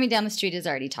 Yeah. Sammy down the street is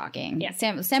already talking. Yeah.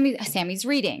 Sammy's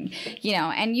reading,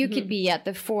 and you could be at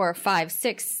the 4, 5,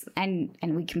 6 and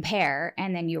we compare,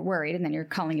 and then you're worried, and then you're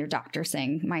calling your doctor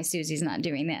saying, my Susie's not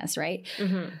doing this, right?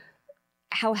 Mm-hmm.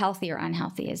 How healthy or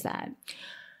unhealthy is that?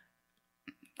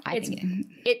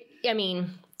 It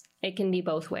can be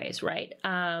both ways, right?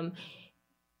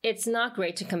 It's not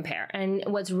great to compare. And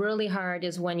what's really hard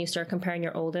is when you start comparing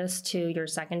your oldest to your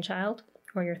second child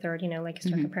or your third, you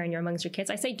start comparing amongst your kids.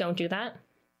 I say don't do that.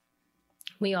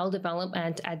 We all develop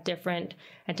at different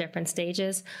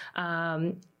stages.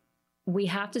 We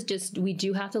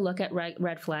do have to look at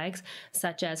red flags,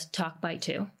 such as talk by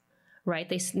 2. Right?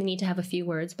 They need to have a few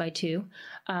words by 2.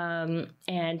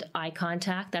 And eye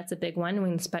contact, that's a big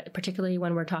one, particularly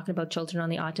when we're talking about children on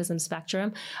the autism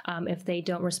spectrum. If they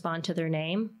don't respond to their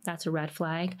name, that's a red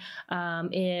flag.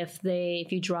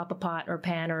 If you drop a pot or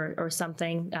pan or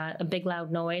something, a big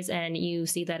loud noise, and you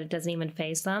see that it doesn't even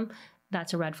faze them,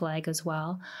 that's a red flag as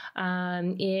well.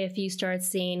 If you start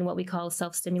seeing what we call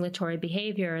self-stimulatory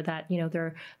behavior, that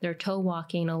they're toe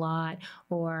walking a lot,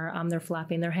 or they're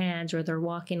flapping their hands, or they're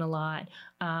walking a lot,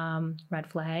 red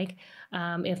flag.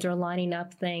 If they're lining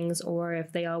up things, or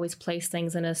if they always place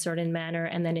things in a certain manner,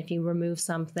 and then if you remove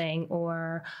something,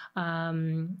 or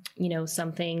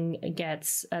something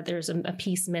gets there's a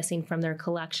piece missing from their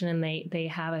collection, and they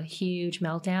have a huge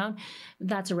meltdown,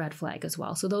 that's a red flag as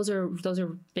well. So those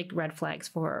are big red flags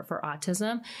for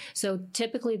autism. So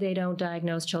typically they don't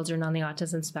diagnose children on the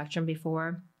autism spectrum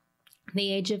before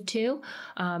the age of 2,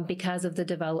 because of the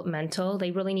developmental.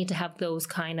 They really need to have those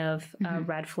kind of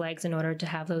red flags in order to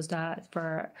have those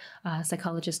for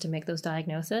psychologists to make those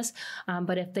diagnoses.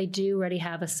 But if they do already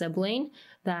have a sibling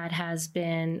that has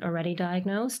been already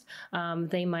diagnosed,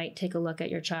 they might take a look at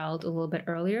your child a little bit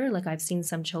earlier. Like I've seen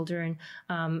some children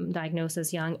diagnosed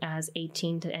as young as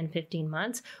 18 to 15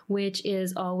 months, which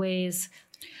is always...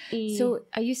 So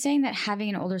are you saying that having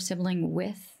an older sibling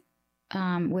with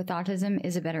autism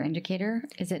is a better indicator?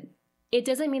 Is it? It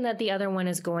doesn't mean that the other one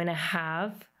is going to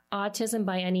have autism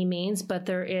by any means, but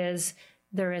there is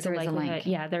a likelihood.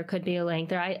 Yeah, there could be a link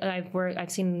there.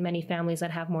 I've seen many families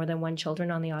that have more than one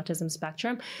children on the autism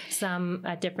spectrum, some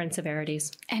at different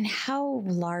severities. And how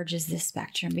large is this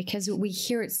spectrum? Because we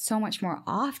hear it so much more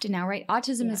often now, right?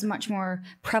 Autism is much more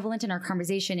prevalent in our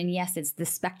conversation, and yes, it's the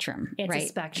spectrum. It's right? a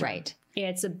spectrum, right?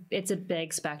 It's a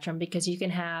big spectrum, because you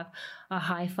can have a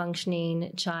high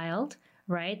functioning child,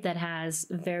 right, that has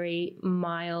very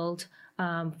mild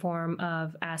form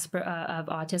of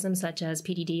autism, such as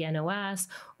PDD-NOS,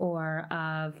 or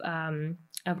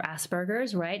of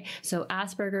Asperger's, right? So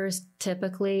Asperger's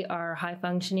typically are high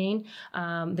functioning.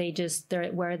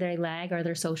 Where they lag are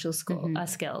their social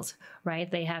skills, right?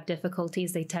 They have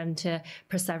difficulties. They tend to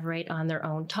perseverate on their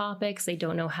own topics. They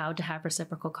don't know how to have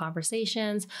reciprocal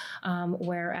conversations.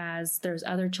 Whereas there's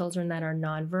other children that are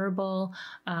nonverbal,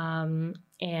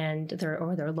 and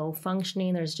they're low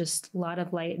functioning. There's just a lot of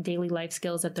daily life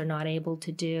skills that they're not able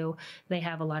to do. They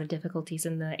have a lot of difficulties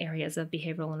in the areas of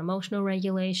behavioral and emotional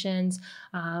regulations.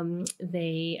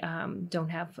 They don't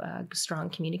have strong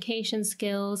communication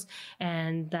skills,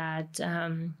 and that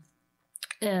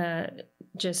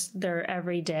just their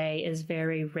everyday is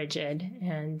very rigid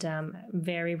and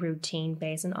very routine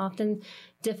based, and often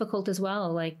difficult as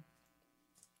well. Like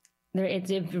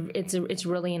it's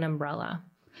really an umbrella.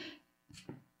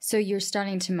 So you're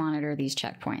starting to monitor these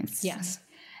checkpoints. Yes.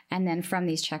 And then from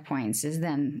these checkpoints is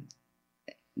then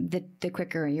the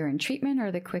quicker you're in treatment,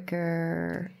 or the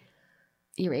quicker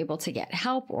you're able to get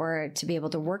help or to be able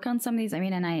to work on some of these? I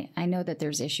mean, and I know that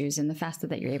there's issues, and the faster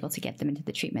that you're able to get them into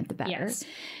the treatment, the better. Yes.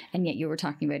 And yet you were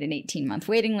talking about an 18-month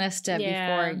waiting list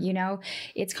before,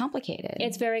 it's complicated.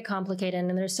 It's very complicated,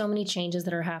 and there's so many changes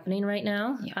that are happening right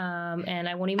now. Yeah. And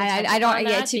I won't even I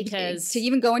don't because to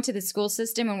even go into the school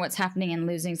system and what's happening and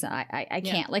losing, so I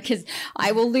can't, like, because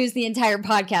I will lose the entire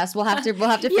podcast. We'll have to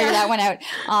figure that one out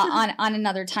on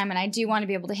another time. And I do want to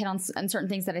be able to hit on certain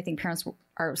things that I think parents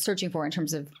are searching for in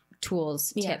terms of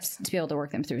tools, tips to be able to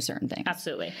work them through certain things.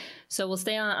 Absolutely. So we'll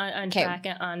stay on track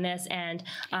on this. And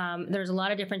there's a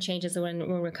lot of different changes when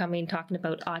we're talking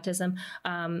about autism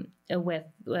with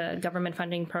government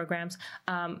funding programs.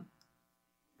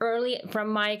 Early, from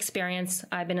my experience,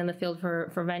 I've been in the field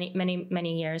for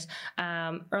many years.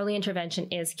 Early intervention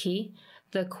is key.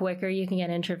 The quicker you can get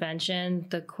intervention,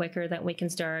 the quicker that we can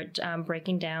start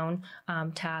breaking down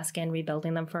tasks and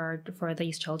rebuilding them for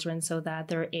these children, so that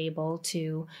they're able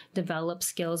to develop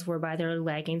skills whereby they're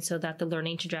lagging, so that the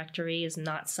learning trajectory is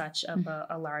not such of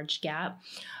a large gap.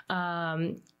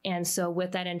 And so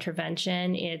with that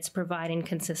intervention, it's providing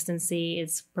consistency,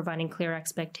 it's providing clear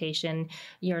expectation.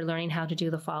 You're learning how to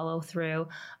do the follow through.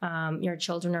 Your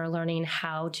children are learning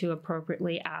how to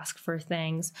appropriately ask for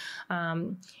things.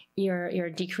 You're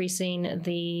decreasing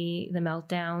the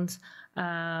meltdowns.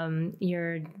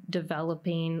 You're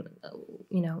developing,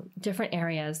 different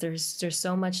areas. There's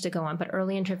so much to go on, but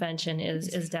early intervention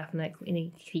is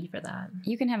definitely key for that.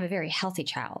 You can have a very healthy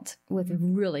child with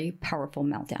really powerful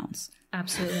meltdowns.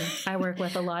 Absolutely. I work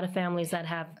with a lot of families that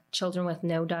have children with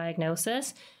no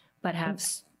diagnosis, but have.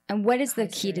 And what is the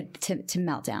key to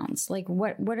meltdowns? Like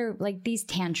what are like these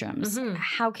tantrums? Mm-hmm.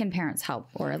 How can parents help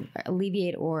or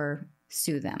alleviate or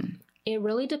soothe them? It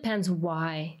really depends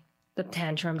why the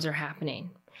tantrums are happening.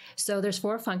 So there's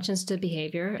 4 functions to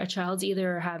behavior. A child's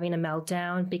either having a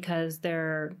meltdown because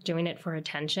they're doing it for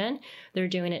attention, they're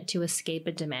doing it to escape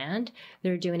a demand,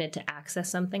 they're doing it to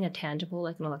access something, a tangible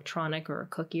like an electronic or a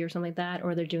cookie or something like that,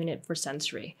 or they're doing it for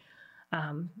sensory.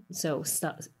 So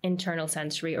internal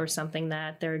sensory or something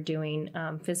that they're doing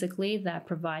physically that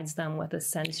provides them with a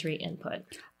sensory input.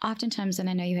 Oftentimes, and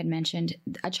I know you had mentioned,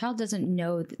 a child doesn't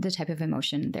know the type of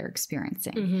emotion they're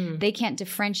experiencing. Mm-hmm. They can't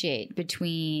differentiate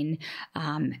between,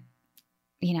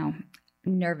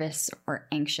 nervous or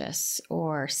anxious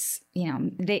or,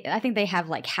 I think they have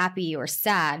like happy or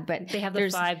sad, but they have the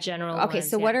 5 general Okay, ones,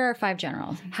 so what are our 5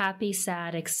 general? Happy,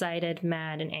 sad, excited,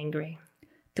 mad, and angry.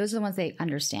 Those are the ones they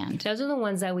understand. Those are the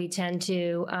ones that we tend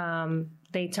to,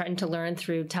 they tend to learn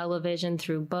through television,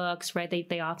 through books, right?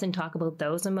 They often talk about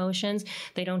those emotions.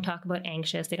 They don't talk about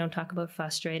anxious. They don't talk about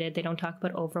frustrated. They don't talk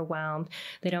about overwhelmed.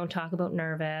 They don't talk about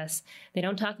nervous. They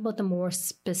don't talk about the more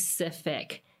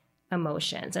specific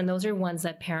emotions. And those are ones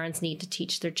that parents need to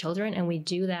teach their children. And we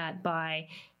do that by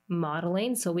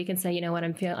modeling. So we can say,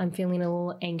 I'm feeling a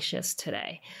little anxious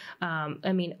today.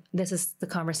 This is the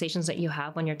conversations that you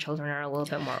have when your children are a little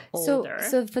bit more older.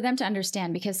 So for them to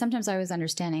understand, because sometimes I was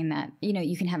understanding that,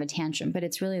 you can have a tantrum, but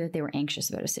it's really that they were anxious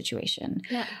about a situation.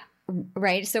 Yeah.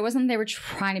 Right. So it wasn't they were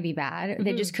trying to be bad. Mm-hmm.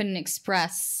 They just couldn't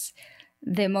express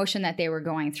the emotion that they were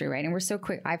going through. Right. And we're so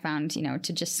quick, I found,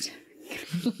 to just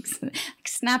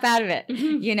snap out of it,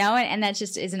 mm-hmm. And that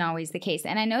just isn't always the case.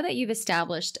 And I know that you've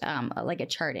established like a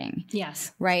charting.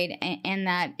 Yes. Right. And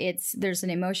that there's an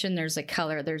emotion, there's a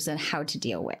color, there's a how to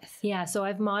deal with. Yeah. So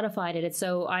I've modified it.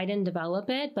 So I didn't develop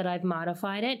it, but I've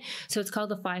modified it. So it's called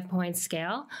the 5-point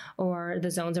scale or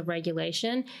the zones of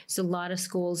regulation. So a lot of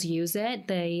schools use it.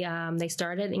 They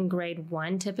started in grade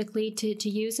 1 typically to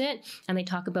use it. And they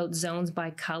talk about zones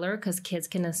by color because kids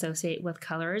can associate with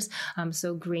colors.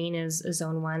 So green is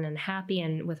zone 1 and happy,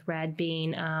 and with red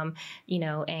being,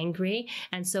 angry.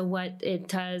 And so what it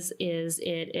does is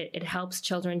it helps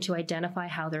children to identify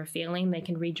how they're feeling. They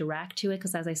can redirect to it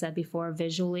because, as I said before,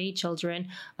 visually, children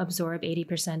absorb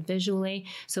 80% visually.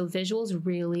 So visuals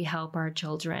really help our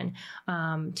children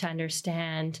to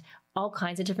understand all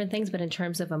kinds of different things. But in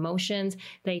terms of emotions,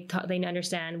 they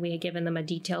understand. We had given them a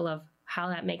detail of how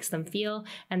that makes them feel.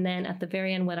 And then at the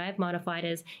very end, what I've modified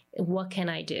is, what can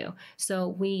I do?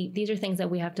 So these are things that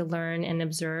we have to learn and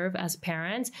observe as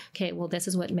parents. Okay, well, this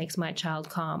is what makes my child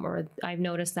calm. Or I've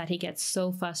noticed that he gets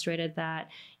so frustrated that,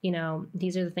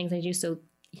 these are the things I do. So,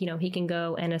 he can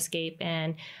go and escape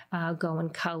and go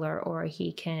and color, or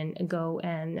he can go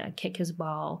and kick his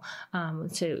ball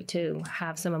to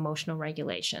have some emotional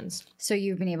regulations. So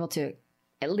you've been able to,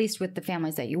 at least with the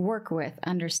families that you work with,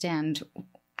 understand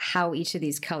how each of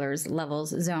these colors, levels,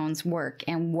 zones work,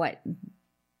 and what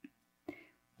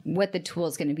the tool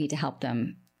is going to be to help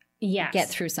them Yes. get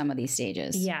through some of these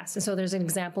stages. Yes. And so there's an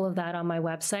example of that on my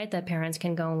website that parents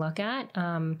can go and look at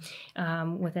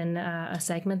within a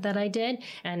segment that I did.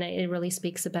 And it really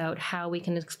speaks about how we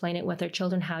can explain it with our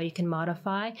children, how you can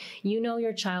modify. You know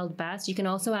your child best. You can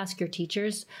also ask your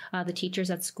teachers, the teachers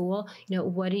at school,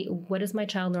 what does my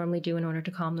child normally do in order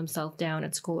to calm themselves down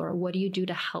at school? Or what do you do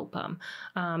to help them?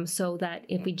 So that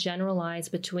if we generalize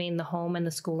between the home and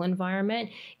the school environment,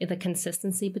 the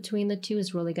consistency between the two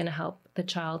is really going to help the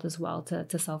child as well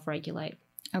to self-regulate.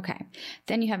 Okay.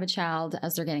 Then you have a child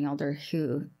as they're getting older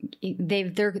who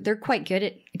they're quite good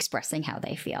at expressing how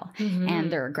they feel,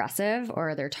 and they're aggressive,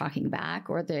 or they're talking back,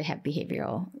 or they have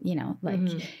behavioral,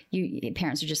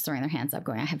 parents are just throwing their hands up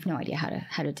going, I have no idea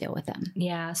how to deal with them.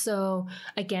 Yeah. So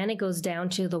again, it goes down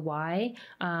to the why.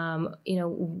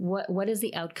 What is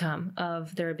the outcome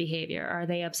of their behavior? Are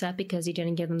they upset because you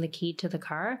didn't give them the key to the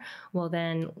car? Well,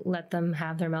 then let them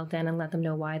have their meltdown and let them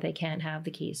know why they can't have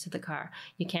the keys to the car.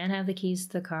 You can't have the keys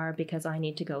to the car because I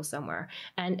need to go somewhere.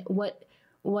 And what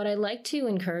I like to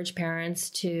encourage parents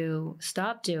to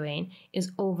stop doing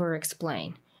is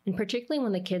over-explain, and particularly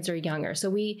when the kids are younger.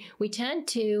 So we tend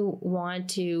to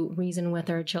want to reason with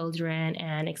our children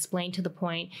and explain to the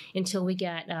point until we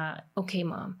get, okay,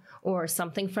 mom, or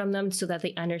something from them so that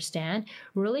they understand.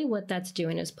 Really what that's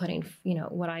doing is putting,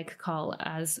 what I could call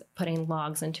as putting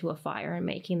logs into a fire and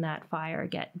making that fire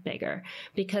get bigger,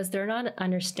 because they're not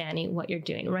understanding what you're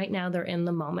doing. Right now, they're in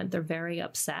the moment. They're very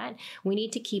upset. We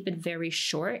need to keep it very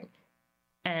short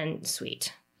and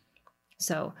sweet.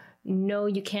 So, no,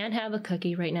 you can't have a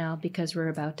cookie right now because we're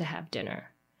about to have dinner.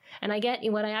 And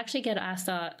what I actually get asked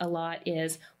a lot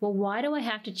is, well, why do I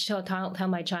have to tell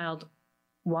my child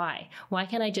why? Why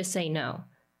can't I just say no?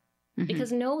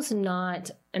 Because no is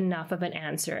not enough of an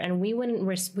answer. And we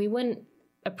wouldn't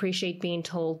appreciate being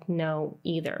told no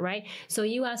either, right? So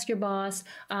you ask your boss,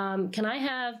 can I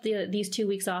have these 2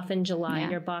 weeks off in July? Yeah.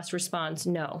 And your boss responds,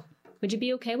 no. Would you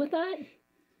be okay with that?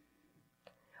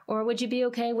 Or would you be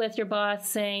okay with your boss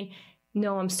saying,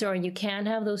 no, I'm sorry, you can't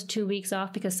have those 2 weeks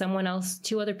off because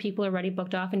two other people are already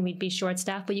booked off and we'd be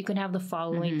short-staffed, but you can have the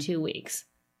following 2 weeks?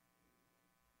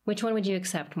 Which one would you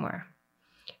accept more,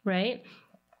 right?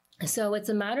 So it's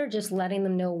a matter of just letting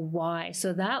them know why.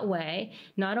 So that way,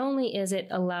 not only is it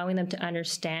allowing them to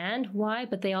understand why,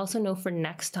 but they also know for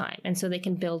next time. And so they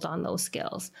can build on those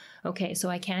skills. Okay, so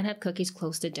I can't have cookies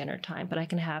close to dinner time, but I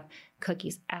can have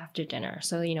cookies after dinner.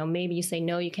 So, maybe you say,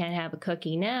 no, you can't have a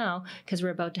cookie now because we're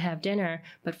about to have dinner,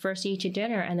 but first you eat your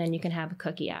dinner and then you can have a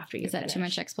cookie after you finish. Is that too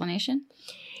much explanation?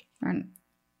 Or...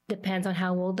 Depends on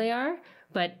how old they are,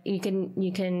 but you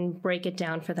can break it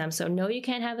down for them. So no, you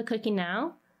can't have a cookie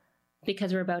now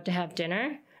because we're about to have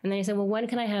dinner. And then you say, well, when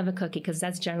can I have a cookie? Because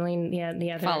that's generally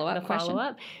the other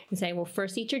follow-up. And say, well,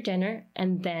 first eat your dinner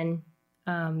and then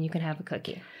you can have a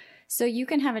cookie. So you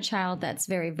can have a child that's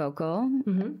very vocal,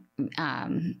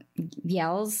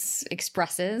 yells,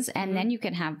 expresses, and then you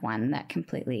can have one that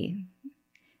completely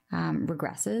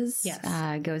regresses,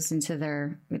 goes into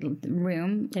their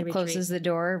room, closes the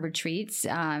door, retreats,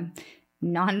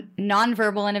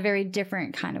 non-verbal in a very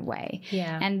different kind of way.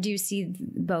 Yeah. And do you see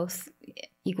both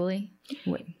equally?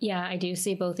 Yeah, I do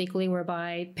see both equally,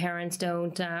 whereby parents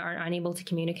are unable to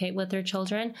communicate with their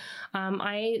children.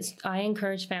 I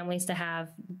encourage families to have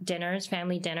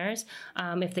family dinners,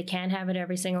 if they can't have it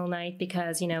every single night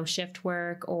because, shift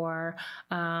work or,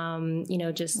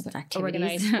 just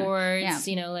organized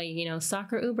sports,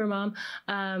 soccer Uber mom.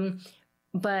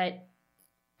 But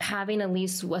having at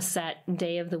least a set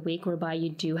day of the week whereby you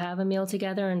do have a meal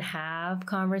together and have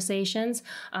conversations,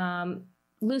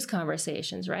 loose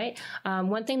conversations, right?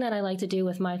 One thing that I like to do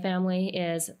with my family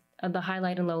is the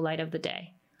highlight and low light of the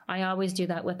day. I always do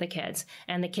that with the kids,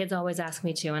 and the kids always ask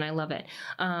me to, and I love it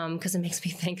because it makes me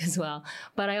think as well.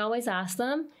 But I always ask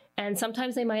them, and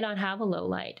sometimes they might not have a low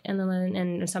light,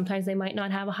 and sometimes they might not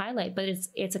have a highlight, but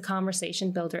it's a conversation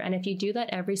builder. And if you do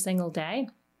that every single day,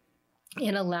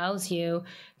 it allows you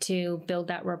to build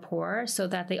that rapport so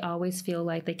that they always feel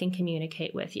like they can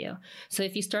communicate with you. So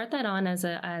if you start that on as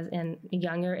in a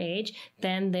younger age,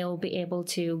 then they'll be able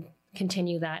to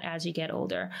continue that as you get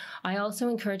older. I also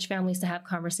encourage families to have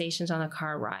conversations on a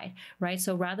car ride, right?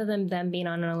 So rather than them being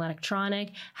on an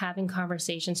electronic, having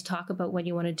conversations, talk about what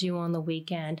you want to do on the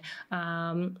weekend,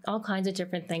 all kinds of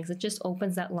different things. It just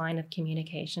opens that line of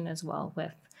communication as well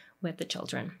with the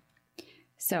children.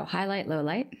 So highlight, low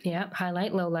light. Yeah,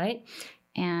 highlight, low light.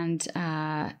 And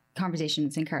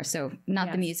conversations in cars. So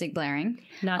not the music blaring.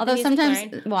 Although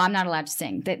sometimes, well, I'm not allowed to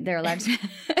sing. They're allowed to.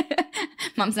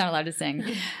 Mom's not allowed to sing.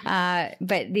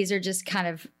 But these are just kind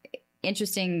of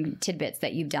interesting tidbits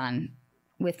that you've done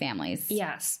with families.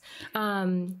 Yes.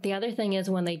 The other thing is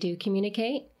when they do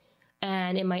communicate,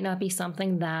 and it might not be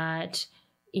something that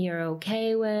you're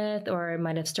okay with or it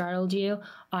might have startled you,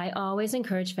 I always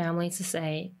encourage families to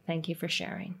say, thank you for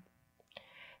sharing.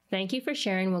 Thank you for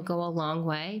sharing will go a long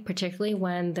way, particularly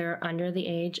when they're under the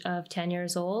age of 10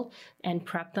 years old, and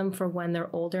prep them for when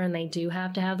they're older and they do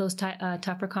have to have those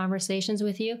tougher conversations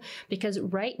with you. Because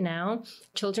right now,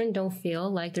 children don't feel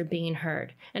like they're being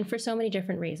heard, and for so many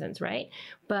different reasons, right?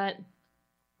 But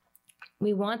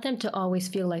we want them to always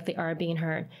feel like they are being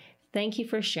heard. Thank you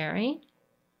for sharing.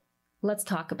 Let's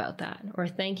talk about that. Or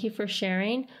thank you for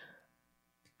sharing.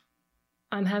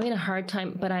 I'm having a hard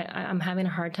time, but I'm having a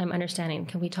hard time understanding.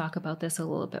 Can we talk about this a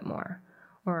little bit more?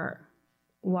 Or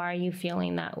why are you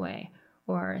feeling that way?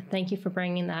 Or thank you for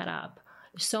bringing that up.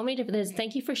 So many different things.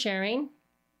 Thank you for sharing.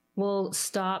 We'll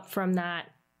stop from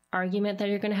that argument that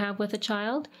you're going to have with a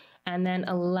child and then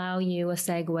allow you a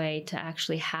segue to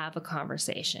actually have a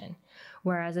conversation.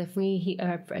 Whereas if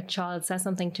a child says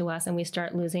something to us and we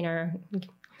start losing our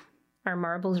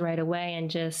marbles right away and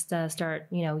just start,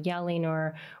 yelling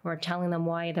or telling them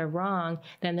why they're wrong,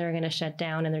 then they're going to shut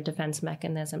down and their defense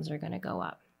mechanisms are going to go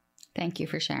up. Thank you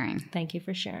for sharing. Thank you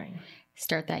for sharing.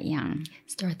 Start that young.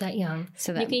 Start that young.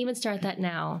 So that you can even start that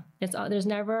now. There's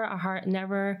never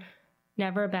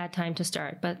a bad time to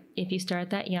start. But if you start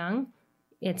that young,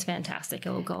 it's fantastic. It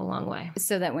will go a long way.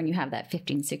 So that when you have that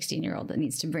 15, 16-year-old that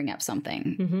needs to bring up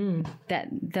something, that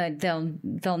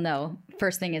they'll know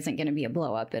first thing isn't going to be a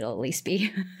blow up. It'll at least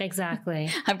be exactly.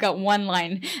 I've got one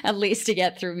line at least to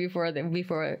get through before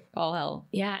all hell.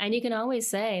 Yeah, and you can always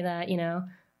say that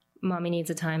mommy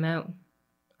needs a timeout.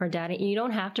 Or daddy, you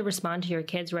don't have to respond to your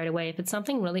kids right away. If it's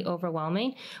something really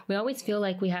overwhelming, we always feel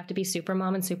like we have to be super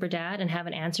mom and super dad and have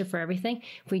an answer for everything.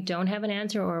 If we don't have an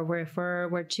answer, or if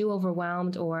we're too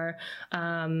overwhelmed, or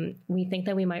we think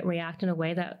that we might react in a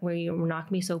way that we're not going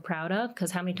to be so proud of, because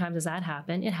how many times does that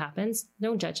happen? It happens.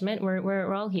 No judgment.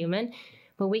 We're all human.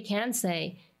 But we can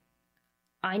say,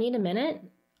 I need a minute.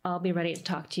 I'll be ready to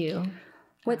talk to you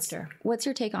after. What's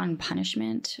your take on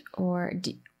punishment? Or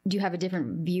do you have a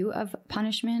different view of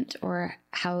punishment, or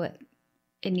how it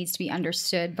needs to be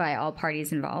understood by all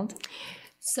parties involved?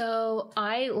 So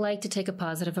I like to take a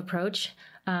positive approach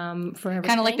for everything.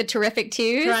 Kind of like the Terrific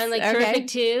Twos? Kind of like Terrific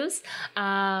Twos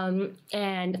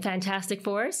and Fantastic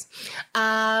Fours.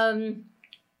 I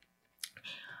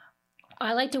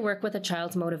like to work with a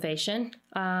child's motivation.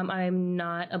 I'm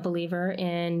not a believer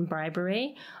in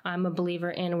bribery. I'm a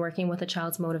believer in working with a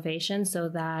child's motivation so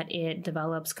that it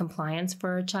develops compliance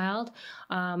for a child.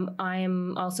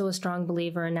 I'm also a strong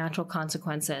believer in natural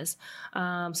consequences.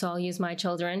 So I'll use my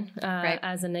children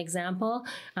as an example.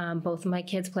 Both of my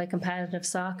kids play competitive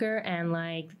soccer, and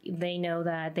they know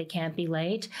that they can't be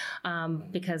late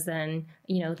because then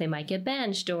they might get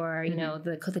benched, or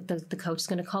the coach is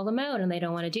going to call them out, and they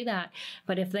don't want to do that.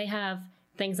 But if they have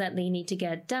things that they need to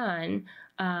get done,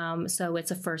 so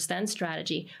it's a first then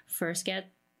strategy. First get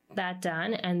that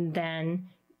done, and then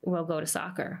we'll go to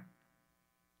soccer.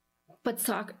 But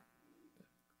soccer,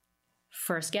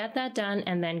 first get that done,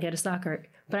 and then go to soccer.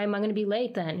 But I'm going to be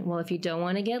late then. Well, if you don't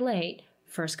want to get late,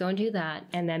 first go and do that.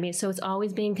 And then, so it's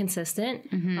always being consistent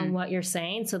on what you're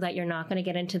saying, so that you're not going to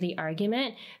get into the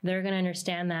argument. They're going to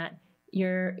understand that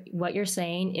what you're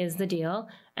saying is the deal,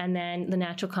 and then the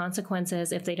natural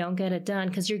consequences if they don't get it done,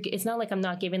 because it's not like I'm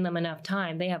not giving them enough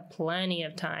time. They have plenty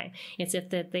of time. It's if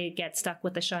they get stuck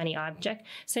with the shiny object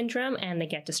syndrome and they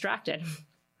get distracted.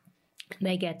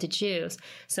 They get to choose.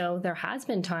 So there has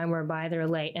been time whereby they're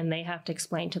late and they have to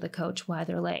explain to the coach why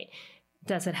they're late.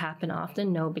 Does it happen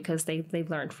often? No, because they've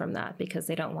learned from that, because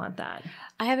they don't want that.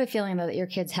 I have a feeling, though, that your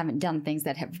kids haven't done things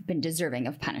that have been deserving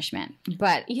of punishment.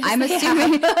 But yes, I'm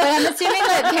assuming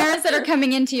that parents that are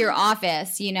coming into your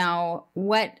office, that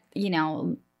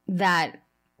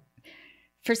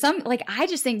for some, I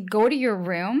just think go to your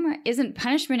room isn't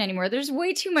punishment anymore. There's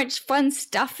way too much fun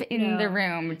stuff in the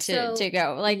room to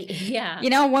go.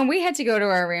 When we had to go to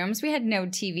our rooms, we had no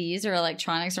TVs or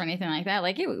electronics or anything like that.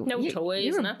 No toys,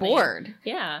 you were nothing. Bored.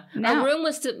 Yeah. Our room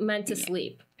was meant to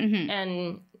sleep. Mm-hmm.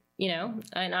 And,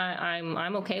 and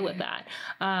I'm okay with that.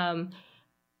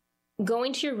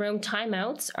 Going to your room,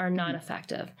 timeouts are not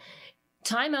effective.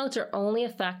 Timeouts are only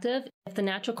effective if the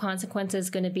natural consequence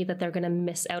is going to be that they're going to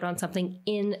miss out on something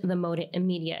in the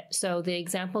immediate. So the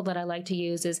example that I like to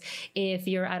use is if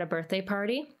you're at a birthday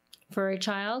party for a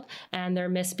child and they're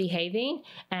misbehaving,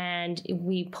 and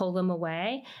we pull them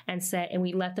away and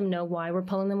we let them know why we're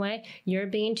pulling them away. You're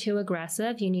being too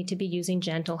aggressive. You need to be using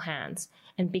gentle hands.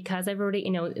 And because I've already,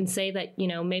 and say that,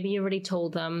 maybe you already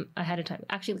told them ahead of time.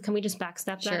 Actually, can we just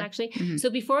backstep that actually? Mm-hmm. So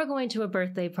before going to a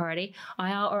birthday party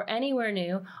or anywhere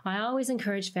new, I always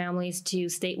encourage families to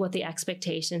state what the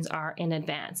expectations are in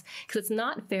advance. Because it's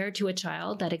not fair to a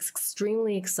child that is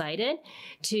extremely excited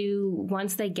to,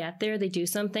 once they get there, they do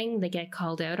something, they get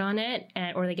called out on it,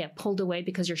 or they get pulled away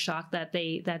because you're shocked that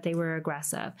they were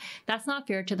aggressive. That's not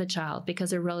fair to the child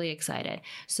because they're really excited.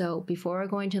 So before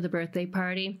going to the birthday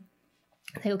party,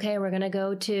 say, okay, we're gonna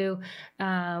go to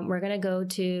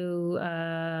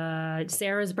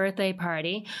Sarah's birthday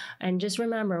party, and just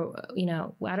remember,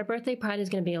 at a birthday party is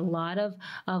going to be a lot of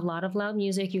loud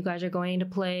music. You guys are going to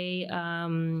play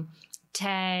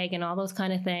tag and all those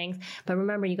kind of things, but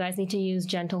remember, you guys need to use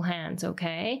gentle hands,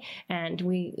 okay? And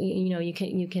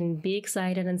you can be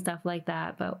excited and stuff like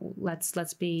that, but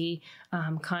let's be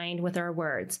kind with our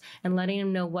words and letting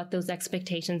them know what those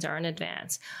expectations are in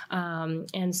advance.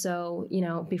 And so,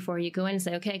 before you go in and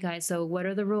say, okay, guys, so what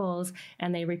are the rules?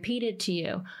 And they repeat it to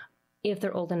you. If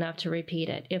they're old enough to repeat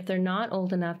it. If they're not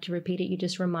old enough to repeat it, you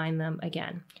just remind them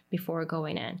again before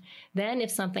going in. Then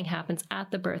if something happens at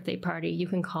the birthday party, you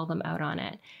can call them out on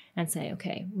it and say,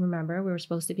 okay, remember, we were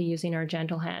supposed to be using our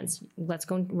gentle hands. Let's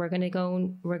go. We're going to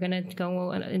go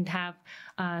and have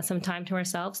some time to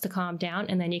ourselves to calm down,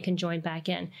 and then you can join back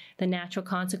in. The natural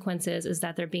consequence is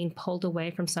that they're being pulled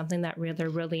away from something that they're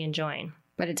really enjoying.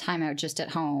 But a timeout just at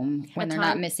home when they're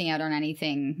not missing out on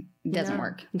anything doesn't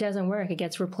work. It doesn't work. It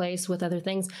gets replaced with other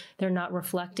things. They're not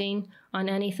reflecting on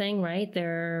anything, right?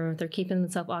 They're keeping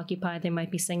themselves occupied. They might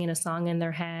be singing a song in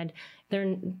their head.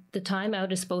 The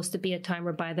timeout is supposed to be a time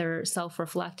whereby they're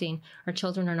self-reflecting. Our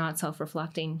children are not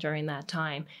self-reflecting during that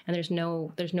time, and there's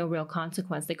no real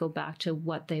consequence. They go back to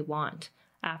what they want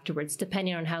afterwards,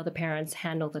 depending on how the parents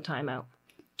handle the timeout.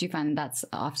 Do you find that's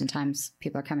oftentimes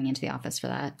people are coming into the office for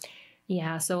that?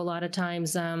 Yeah, so a lot of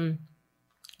times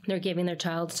they're giving their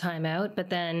child time out, but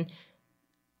then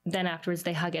afterwards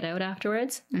they hug it out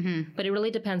afterwards. Mm-hmm. But it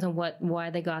really depends on why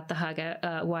they got the hug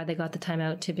out, why they got the time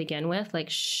out to begin with. Like,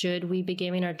 should we be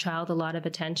giving our child a lot of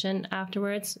attention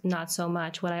afterwards? Not so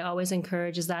much. What I always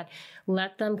encourage is that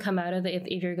let them come out of it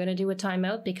if you're going to do a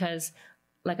timeout, because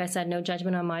like I said, no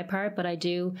judgment on my part, but I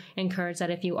do encourage that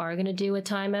if you are going to do a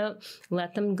timeout,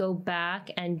 let them go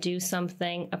back and do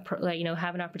something,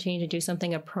 have an opportunity to do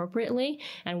something appropriately.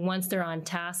 And once they're on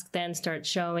task, then start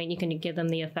showing, you can give them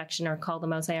the affection or call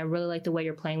them out and say, I really like the way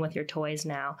you're playing with your toys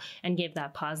now, and give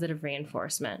that positive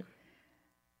reinforcement.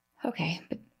 Okay.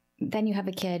 But then you have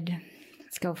a kid.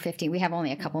 Let's go 15. We have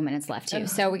only a couple minutes left too.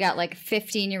 So we got like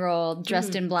 15-year-old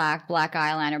dressed in black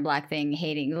eyeliner, black thing,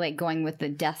 hating, like going with the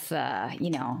death,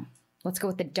 let's go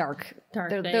with the dark.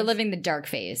 They're living the dark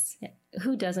phase. Yeah.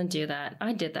 Who doesn't do that?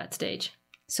 I did that stage.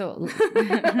 So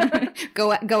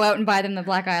go out and buy them the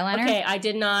black eyeliner. Okay. I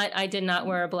did not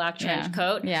wear a black trench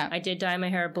coat. Yeah. I did dye my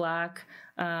hair black.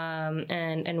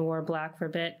 And wore black for a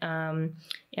bit.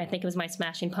 I think it was my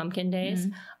Smashing Pumpkin days.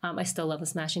 Mm-hmm. I still love the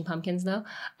Smashing Pumpkins though.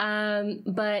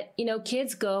 But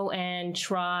kids go and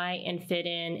try and fit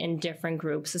in different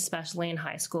groups, especially in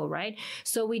high school, right?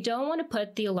 So we don't want to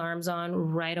put the alarms on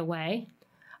right away.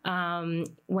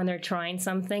 When they're trying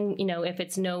something, if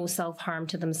it's no self-harm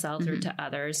to themselves or to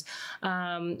others,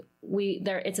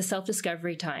 it's a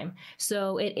self-discovery time.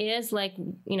 So it is like,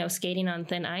 skating on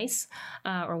thin ice,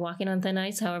 or walking on thin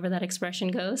ice, however that expression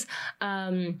goes.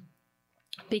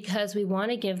 Because we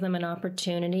want to give them an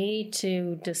opportunity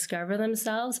to discover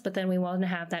themselves, but then we want to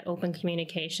have that open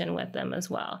communication with them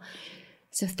as well.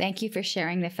 So thank you for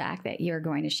sharing the fact that you're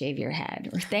going to shave your head,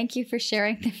 or thank you for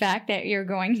sharing the fact that you're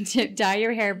going to dye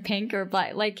your hair pink or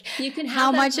black. Like, you can.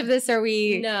 How much of this are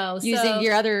we using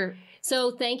your other?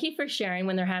 So thank you for sharing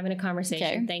when they're having a conversation.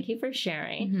 Okay. Thank you for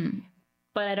sharing. Mm-hmm.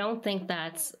 But I don't think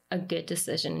that's a good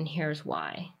decision, and here's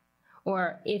why.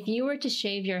 Or if you were to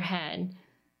shave your head,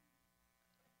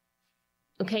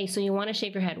 okay, so you want to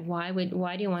shave your head. Why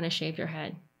do you want to shave your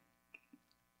head?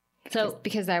 So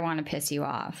because I want to piss you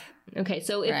off. Okay,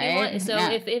 so if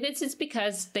if it's just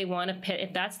because they want to,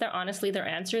 if that's honestly their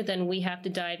answer, then we have to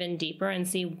dive in deeper and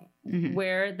see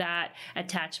where that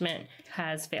attachment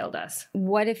has failed us.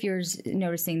 What if you're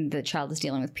noticing the child is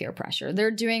dealing with peer pressure?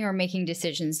 They're doing or making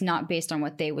decisions not based on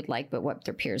what they would like, but what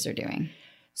their peers are doing.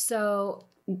 So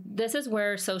this is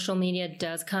where social media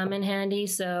does come in handy.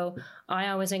 So I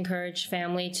always encourage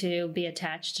family to be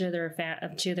attached to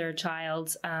their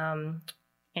child's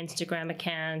Instagram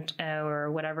account or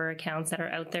whatever accounts that are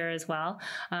out there as well,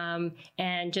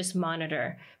 and just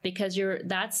monitor, because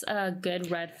that's a good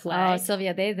red flag. Oh,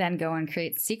 Sylvia, they then go and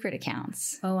create secret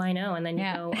accounts. Oh, I know. And then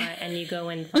you go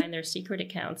and find their secret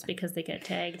accounts because they get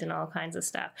tagged and all kinds of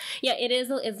stuff. Yeah, it is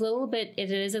a little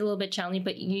bit challenging,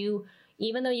 but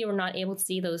even though you were not able to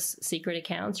see those secret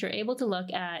accounts, you're able to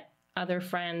look at other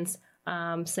friends,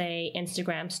 say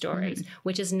Instagram stories,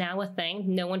 which is now a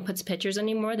thing. No one puts pictures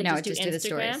anymore. They just do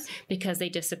Instagram because they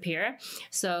disappear.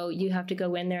 So you have to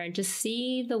go in there and just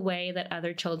see the way that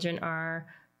other children are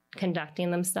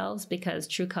conducting themselves, because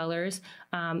True Colors,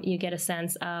 you get a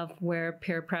sense of where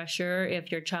peer pressure,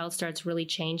 if your child starts really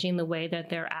changing the way that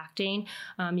they're acting,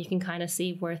 you can kind of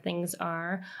see where things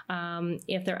are.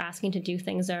 If they're asking to do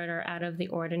things that are out of the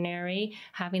ordinary,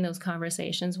 having those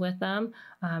conversations with them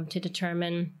to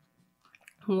determine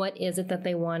what is it that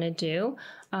they want to do,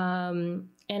 and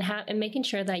making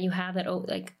sure that you have that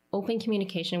open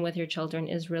communication with your children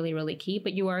is really, really key.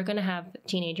 But you are going to have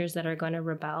teenagers that are going to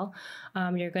rebel.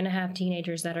 You're going to have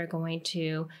teenagers that are going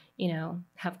to,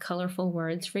 have colorful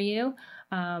words for you.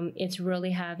 It's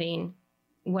really having,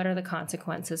 what are the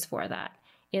consequences for that?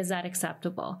 Is that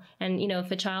acceptable? And,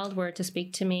 if a child were to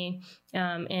speak to me,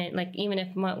 and even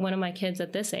if one of my kids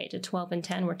at this age, at 12 and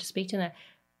 10, were to speak to them,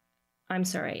 I'm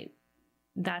sorry,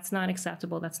 that's not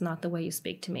acceptable. That's not the way you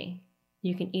speak to me.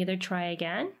 You can either try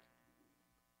again,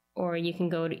 or you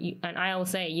can and I will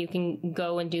say, you can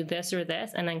go and do this or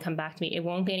this and then come back to me. It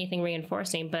won't be anything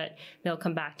reinforcing, but they'll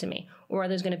come back to me. Or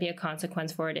there's going to be a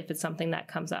consequence for it if it's something that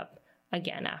comes up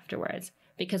again afterwards.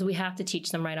 Because we have to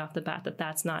teach them right off the bat that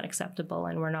that's not acceptable,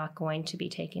 and we're not going to be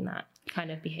taking that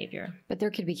kind of behavior. But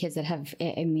there could be kids that have,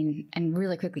 and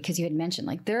really quickly, because you had mentioned,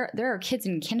 there are kids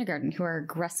in kindergarten who are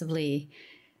aggressively,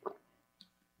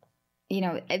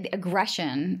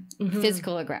 aggression,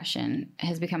 physical aggression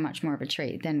has become much more of a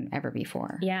trait than ever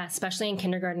before. Yeah, especially in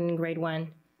kindergarten and grade 1.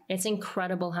 It's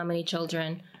incredible how many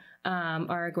children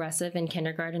are aggressive in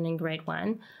kindergarten and grade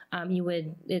 1.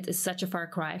 It's such a far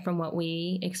cry from what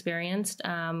we experienced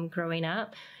growing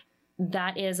up.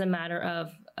 That is a matter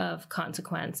of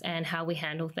consequence and how we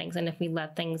handle things, and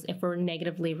if we're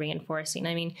negatively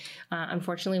reinforcing.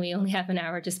 Unfortunately, we only have an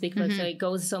hour to speak about, so it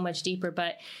goes so much deeper,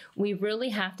 but we really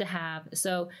have to have,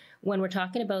 so when we're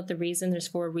talking about the reason there's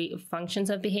 4 functions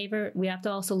of behavior, we have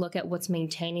to also look at what's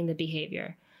maintaining the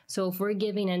behavior. So if we're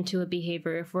giving into a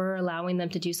behavior, if we're allowing them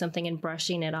to do something and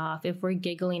brushing it off, if we're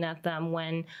giggling at them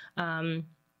when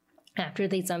after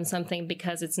they've done something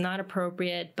because it's not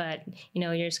appropriate, but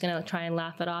you're just going to try and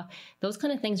laugh it off, those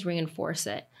kind of things reinforce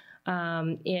it.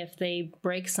 If they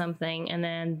break something and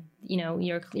then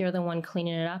you're the one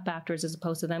cleaning it up afterwards as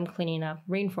opposed to them cleaning up,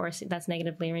 that's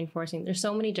negatively reinforcing. There's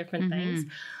so many different things.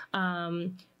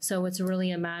 So it's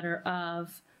really a matter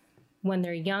of, when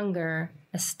they're younger,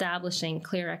 establishing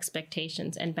clear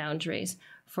expectations and boundaries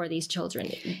for these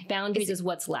children. Boundaries is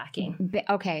what's lacking.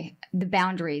 Okay, the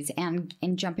boundaries and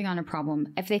jumping on a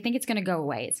problem. If they think it's going to go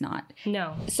away, it's not.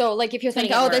 No. So if you're thinking,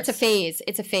 that's a phase,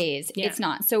 it's a phase. Yeah. It's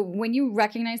not. So when you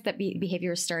recognize that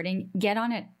behavior is starting, get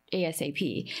on it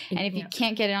ASAP. And if you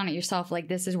can't get it on it yourself,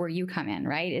 this is where you come in,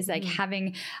 right? Is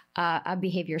having a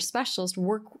behavior specialist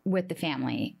work with the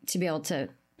family to be able to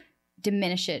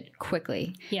diminish it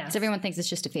quickly. Yes. So everyone thinks it's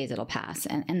just a phase, it'll pass,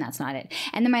 and that's not it.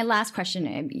 And then my last question,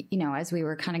 as we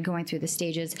were kind of going through the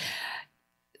stages,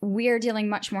 we are dealing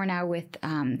much more now with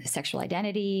sexual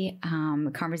identity,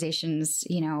 conversations,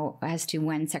 as to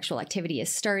when sexual activity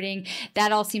is starting.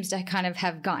 That all seems to kind of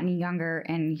have gotten younger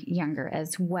and younger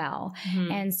as well.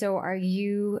 And so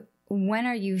when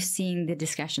are you seeing the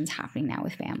discussions happening now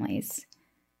with families?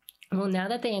 Well, now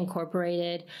that they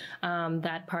incorporated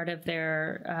that part of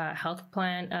their health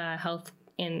plan, health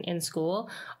in school,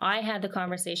 I had the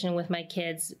conversation with my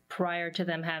kids prior to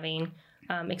them having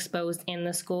exposed in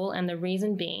the school. And the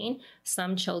reason being,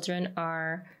 some children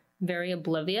are very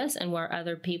oblivious, and where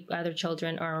other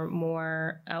children are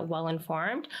more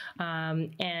well-informed.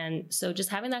 And so just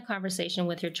having that conversation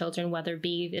with your children, whether it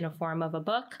be in a form of a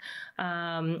book,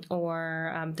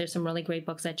 or there's some really great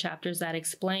books at Chapters that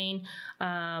explain,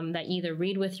 that either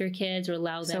read with your kids or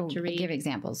allow them to read. Give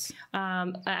examples.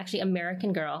 Actually,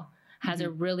 American Girl has a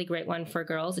really great one for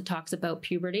girls. It talks about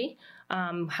puberty,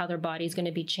 how their body's going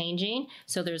to be changing.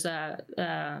 So there's a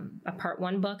part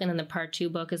 1 book, and then the part 2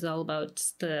 book is all about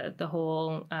the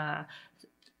whole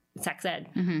sex ed.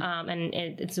 And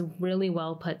it's really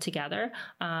well put together.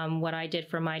 What I did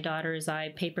for my daughter is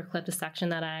I paperclipped a section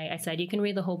that I said, you can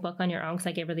read the whole book on your own, because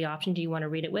I gave her the option, do you want to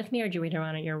read it with me or do you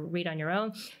read on your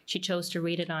own? She chose to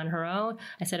read it on her own.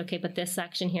 I said, okay, but this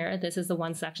section here, this is the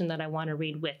one section that I want to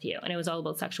read with you. And it was all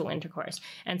about sexual intercourse.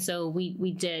 And so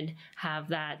we did have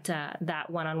that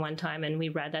one-on-one time, and we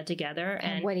read that together.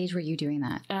 And what age were you doing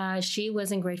that? She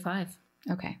was in grade 5.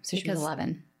 Okay. So she was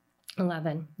 11.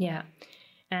 11. Yeah.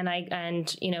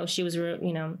 And she was,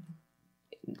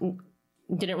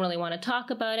 didn't really want to talk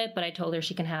about it, but I told her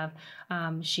she can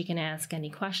ask any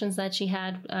questions that she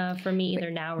had for me either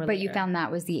now or later. But you found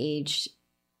that was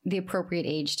the appropriate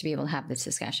age to be able to have this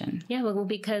discussion. Yeah, well,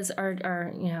 because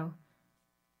our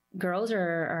girls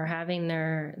are having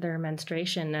their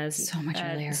menstruation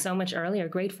so much earlier.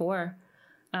 Grade 4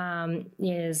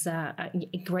 is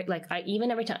great. Like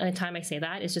even every time I say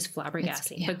that, it's just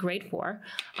flabbergasting. But grade 4,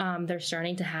 they're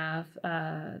starting to have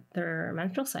their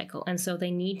menstrual cycle, and so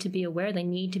they need to be aware. They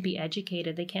need to be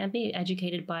educated. They can't be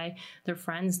educated by their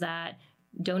friends that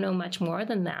don't know much more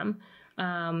than them.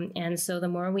 And so the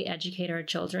more we educate our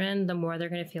children, the more they're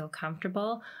going to feel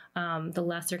comfortable. The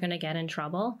less they're going to get in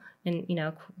trouble. And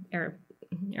air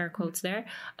quotes there.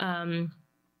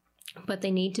 But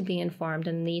they need to be informed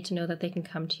and need to know that they can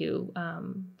come to you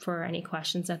for any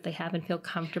questions that they have and feel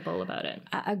comfortable about it.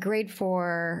 A grade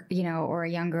 4, or a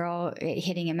young girl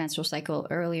hitting a menstrual cycle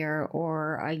earlier,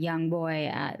 or a young boy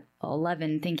at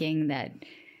 11 thinking that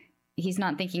he's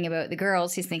not thinking about the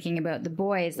girls, he's thinking about the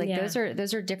boys.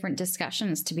 Those are different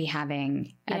discussions to be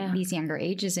having at these younger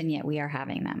ages, and yet we are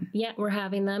having them. Yeah, we're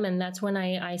having them. And that's when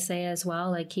I say as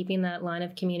well, keeping that line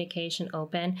of communication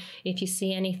open. If you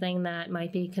see anything that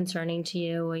might be concerning to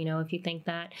you, if you think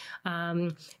that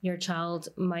your child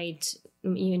might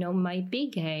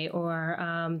be gay, or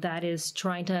that is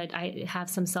trying to have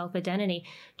some self-identity,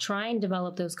 try and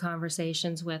develop those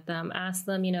conversations with them. Ask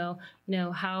them,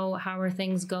 how are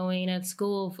things going at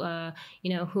school? Who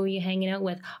are you hanging out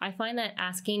with? I find that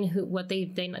asking what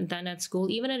they've done at school,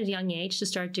 even at a young age, to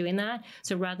start doing that.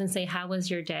 So rather than say, how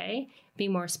was your day? Be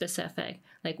more specific.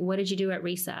 Like, what did you do at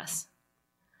recess?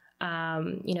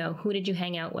 Who did you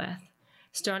hang out with?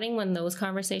 Starting when those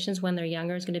conversations, when they're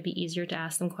younger, is going to be easier to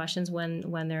ask them questions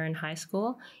when they're in high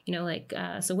school.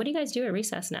 So what do you guys do at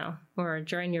recess now? Or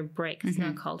during your break? It's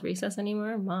not called recess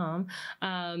anymore, Mom.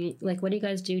 What do you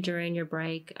guys do during your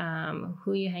break?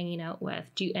 Who are you hanging out with?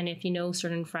 And if you know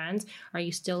certain friends, are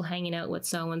you still hanging out with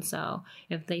so-and-so?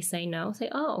 If they say no, say,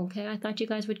 oh, okay, I thought you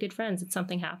guys were good friends. Did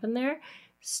something happen there?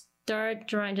 Start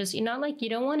trying, you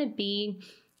don't want to be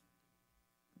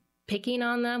picking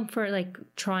on them for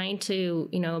trying to,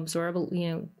 absorb,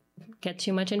 get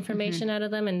too much information out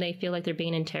of them, and they feel like they're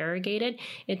being interrogated.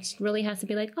 It really has to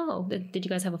be oh, did you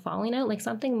guys have a falling out?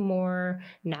 Something more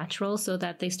natural, so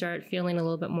that they start feeling a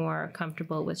little bit more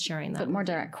comfortable with sharing that. But more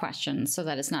direct questions, so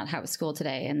that it's not, how was school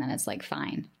today? And then it's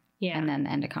fine. Yeah. And then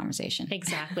end a conversation.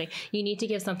 Exactly. You need to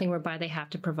give something whereby they have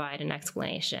to provide an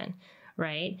explanation.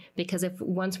 Right? Because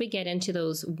once we get into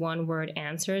those one-word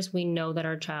answers, we know that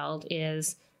our child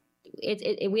is...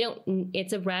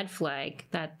 it's a red flag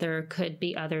that there could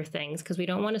be other things, because we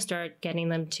don't want to start getting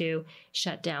them to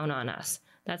shut down on us.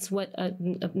 That's what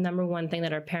number one thing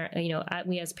that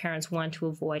we as parents want to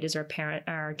avoid, is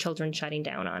our children shutting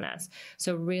down on us.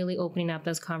 So really opening up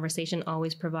those conversations,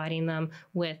 always providing them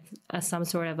with some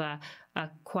sort of a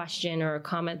question or a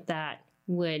comment that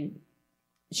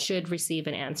should receive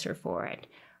an answer for it,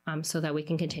 so that we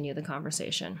can continue the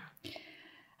conversation.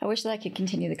 I wish that I could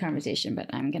continue the conversation, but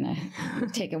I'm going to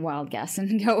take a wild guess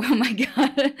and go, oh my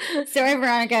God. Sorry,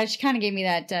 Veronica. She kind of gave me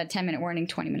that 10-minute warning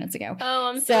 20 minutes ago. Oh,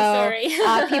 I'm so sorry.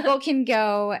 People can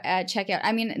go check out.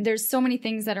 I mean, there's so many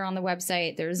things that are on the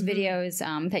website. There's videos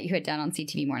that you had done on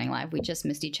CTV Morning Live. We just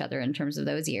missed each other in terms of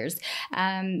those years.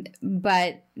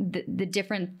 But the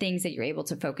different things that you're able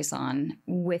to focus on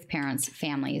with parents,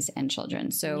 families, and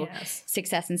children. So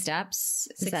Success in Steps,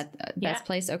 is that the best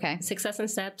place? Okay.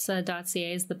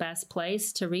 Successinsteps.ca is the best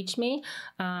place to reach me.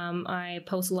 I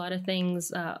post a lot of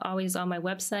things always on my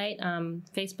website,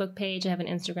 Facebook page. I have an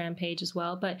Instagram page as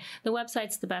well, but the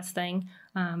website's the best thing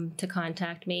to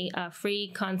contact me.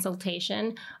 Free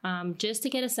consultation, just to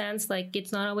get a sense,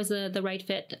 it's not always the right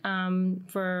fit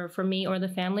for me or the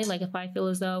family. If I feel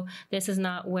as though this is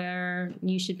not where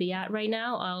you should be at right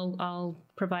now, I'll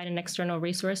provide an external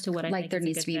resource to what I think there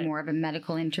needs to be fit. More of a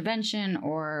medical intervention,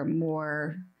 or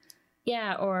more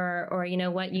Yeah, or you know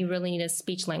what, you really need a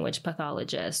speech language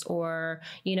pathologist, or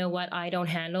you know what, I don't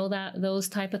handle those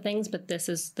type of things, but this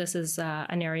is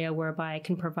an area whereby I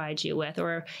can provide you with,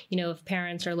 or you know, if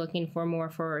parents are looking for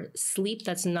more for sleep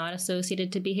that's not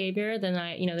associated to behavior, then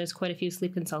there's quite a few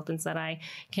sleep consultants that I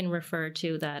can refer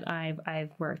to that I've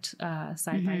worked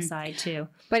side by side too.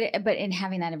 But in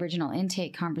having that original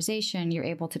intake conversation, you're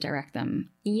able to direct them.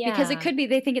 Yeah, because it could be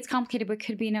they think it's complicated, but it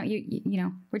could be no, you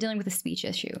know, we're dealing with a speech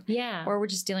issue. Yeah. Or we're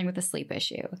just dealing with a sleep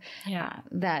issue. Yeah.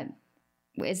 That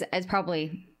is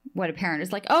probably what a parent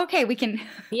is like, oh, okay, we can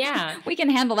we can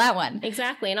handle that one.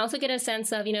 Exactly. And also get a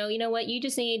sense of, you know what, you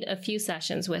just need a few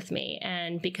sessions with me.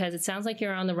 And because it sounds like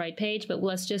you're on the right page, but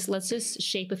let's just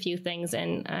shape a few things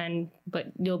but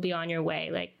you'll be on your way,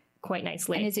 like, quite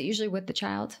nicely. And is it usually with the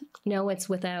child? No, it's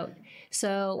without.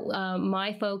 So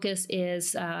my focus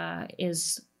is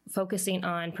focusing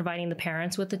on providing the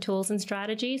parents with the tools and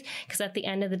strategies, because at the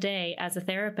end of the day, as a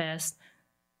therapist,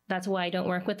 that's why I don't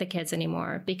work with the kids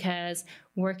anymore, because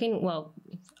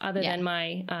other than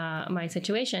my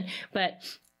situation,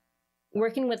 but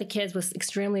working with the kids was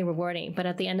extremely rewarding. But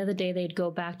at the end of the day, they'd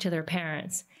go back to their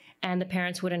parents, and the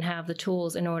parents wouldn't have the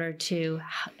tools in order to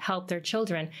help their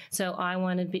children. So I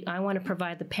want to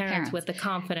provide the parents with the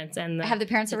confidence and have the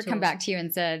parents ever come back to you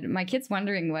and said, my kid's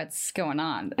wondering what's going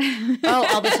on? Oh,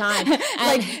 all the time.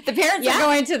 Like the parents are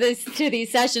going to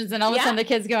these sessions, and all of a sudden the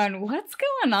kid's going, what's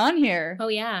going on here? Oh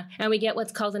yeah. And we get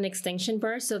what's called an extinction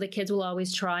burst. So the kids will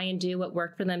always try and do what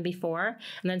worked for them before.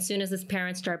 And then as soon as the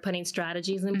parents start putting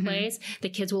strategies in place, the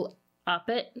kids will up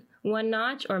it one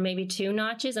notch or maybe 2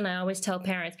 notches. And I always tell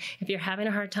parents, if you're having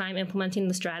a hard time implementing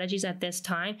the strategies at this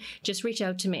time, just reach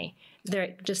out to me.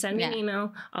 Just send me an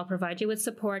email. I'll provide you with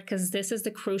support, because this is the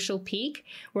crucial peak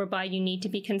whereby you need to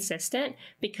be consistent,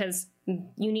 because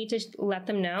you need to let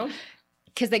them know.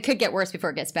 Because they could get worse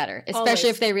before it gets better, especially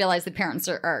if they realize the parents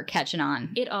are catching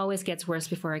on. It always gets worse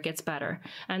before it gets better.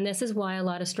 And this is why a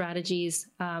lot of strategies,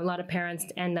 a lot of parents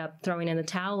end up throwing in the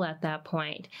towel at that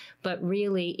point. But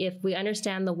really, if we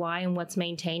understand the why and what's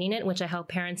maintaining it, which I help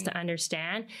parents to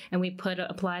understand, and we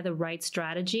apply the right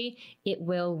strategy, it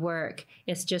will work.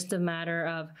 It's just a matter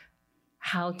of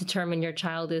how determined your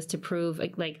child is to prove,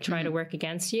 try to work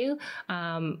against you.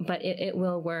 But it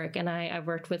will work. And I've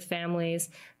worked with families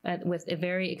with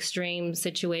very extreme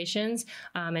situations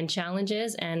and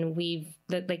challenges. And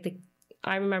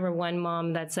I remember one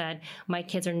mom that said, my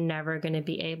kids are never going to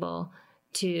be able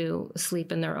to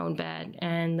sleep in their own bed.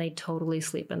 And they totally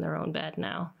sleep in their own bed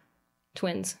now.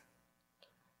 Twins.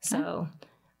 So,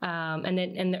 and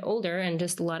they're older, and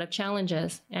just a lot of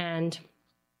challenges. And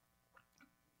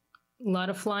a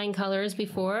lot of flying colors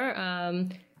before,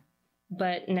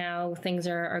 but now things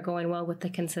are going well with the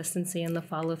consistency and the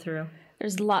follow through.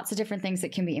 There's lots of different things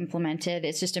that can be implemented.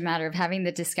 It's just a matter of having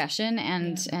the discussion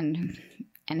and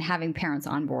having parents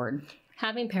on board.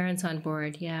 Having parents on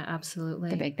board, yeah, absolutely.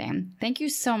 The big thing. Thank you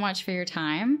so much for your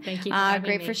time. Thank you for having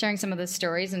Great me. for sharing some of the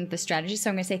stories and the strategies.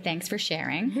 So I'm going to say thanks for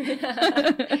sharing.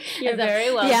 You're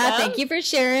very welcome. Yeah, thank you for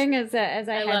sharing as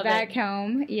I head back it.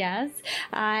 home. Yes.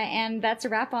 And that's a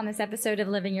wrap on this episode of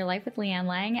Living Your Life with Leanne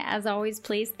Lang. As always,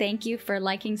 please thank you for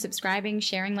liking, subscribing,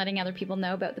 sharing, letting other people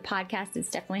know about the podcast. It's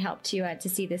definitely helped to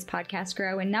see this podcast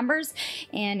grow in numbers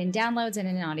and in downloads and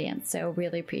in an audience. So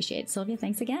really appreciate it. Sylvia,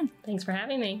 thanks again. Thanks for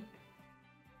having me.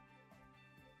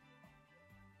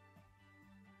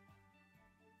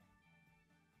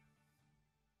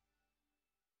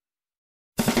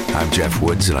 I'm Jeff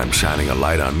Woods, and I'm shining a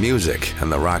light on music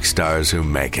and the rock stars who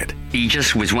make it. He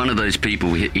just was one of those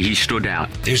people, he stood out.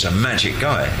 He was a magic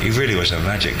guy. He really was a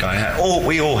magic guy.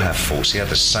 We all have faults. He had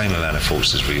the same amount of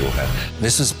faults as we all had.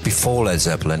 This was before Led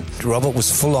Zeppelin. Robert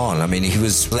was full on. I mean, he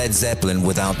was Led Zeppelin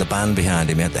without the band behind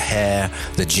him. He had the hair,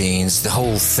 the jeans, the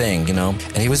whole thing, you know.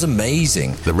 And he was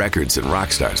amazing. The Records and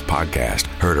Rockstars podcast,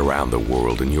 heard around the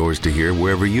world and yours to hear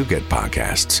wherever you get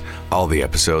podcasts. All the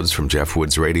episodes from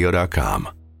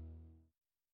JeffWoodsRadio.com.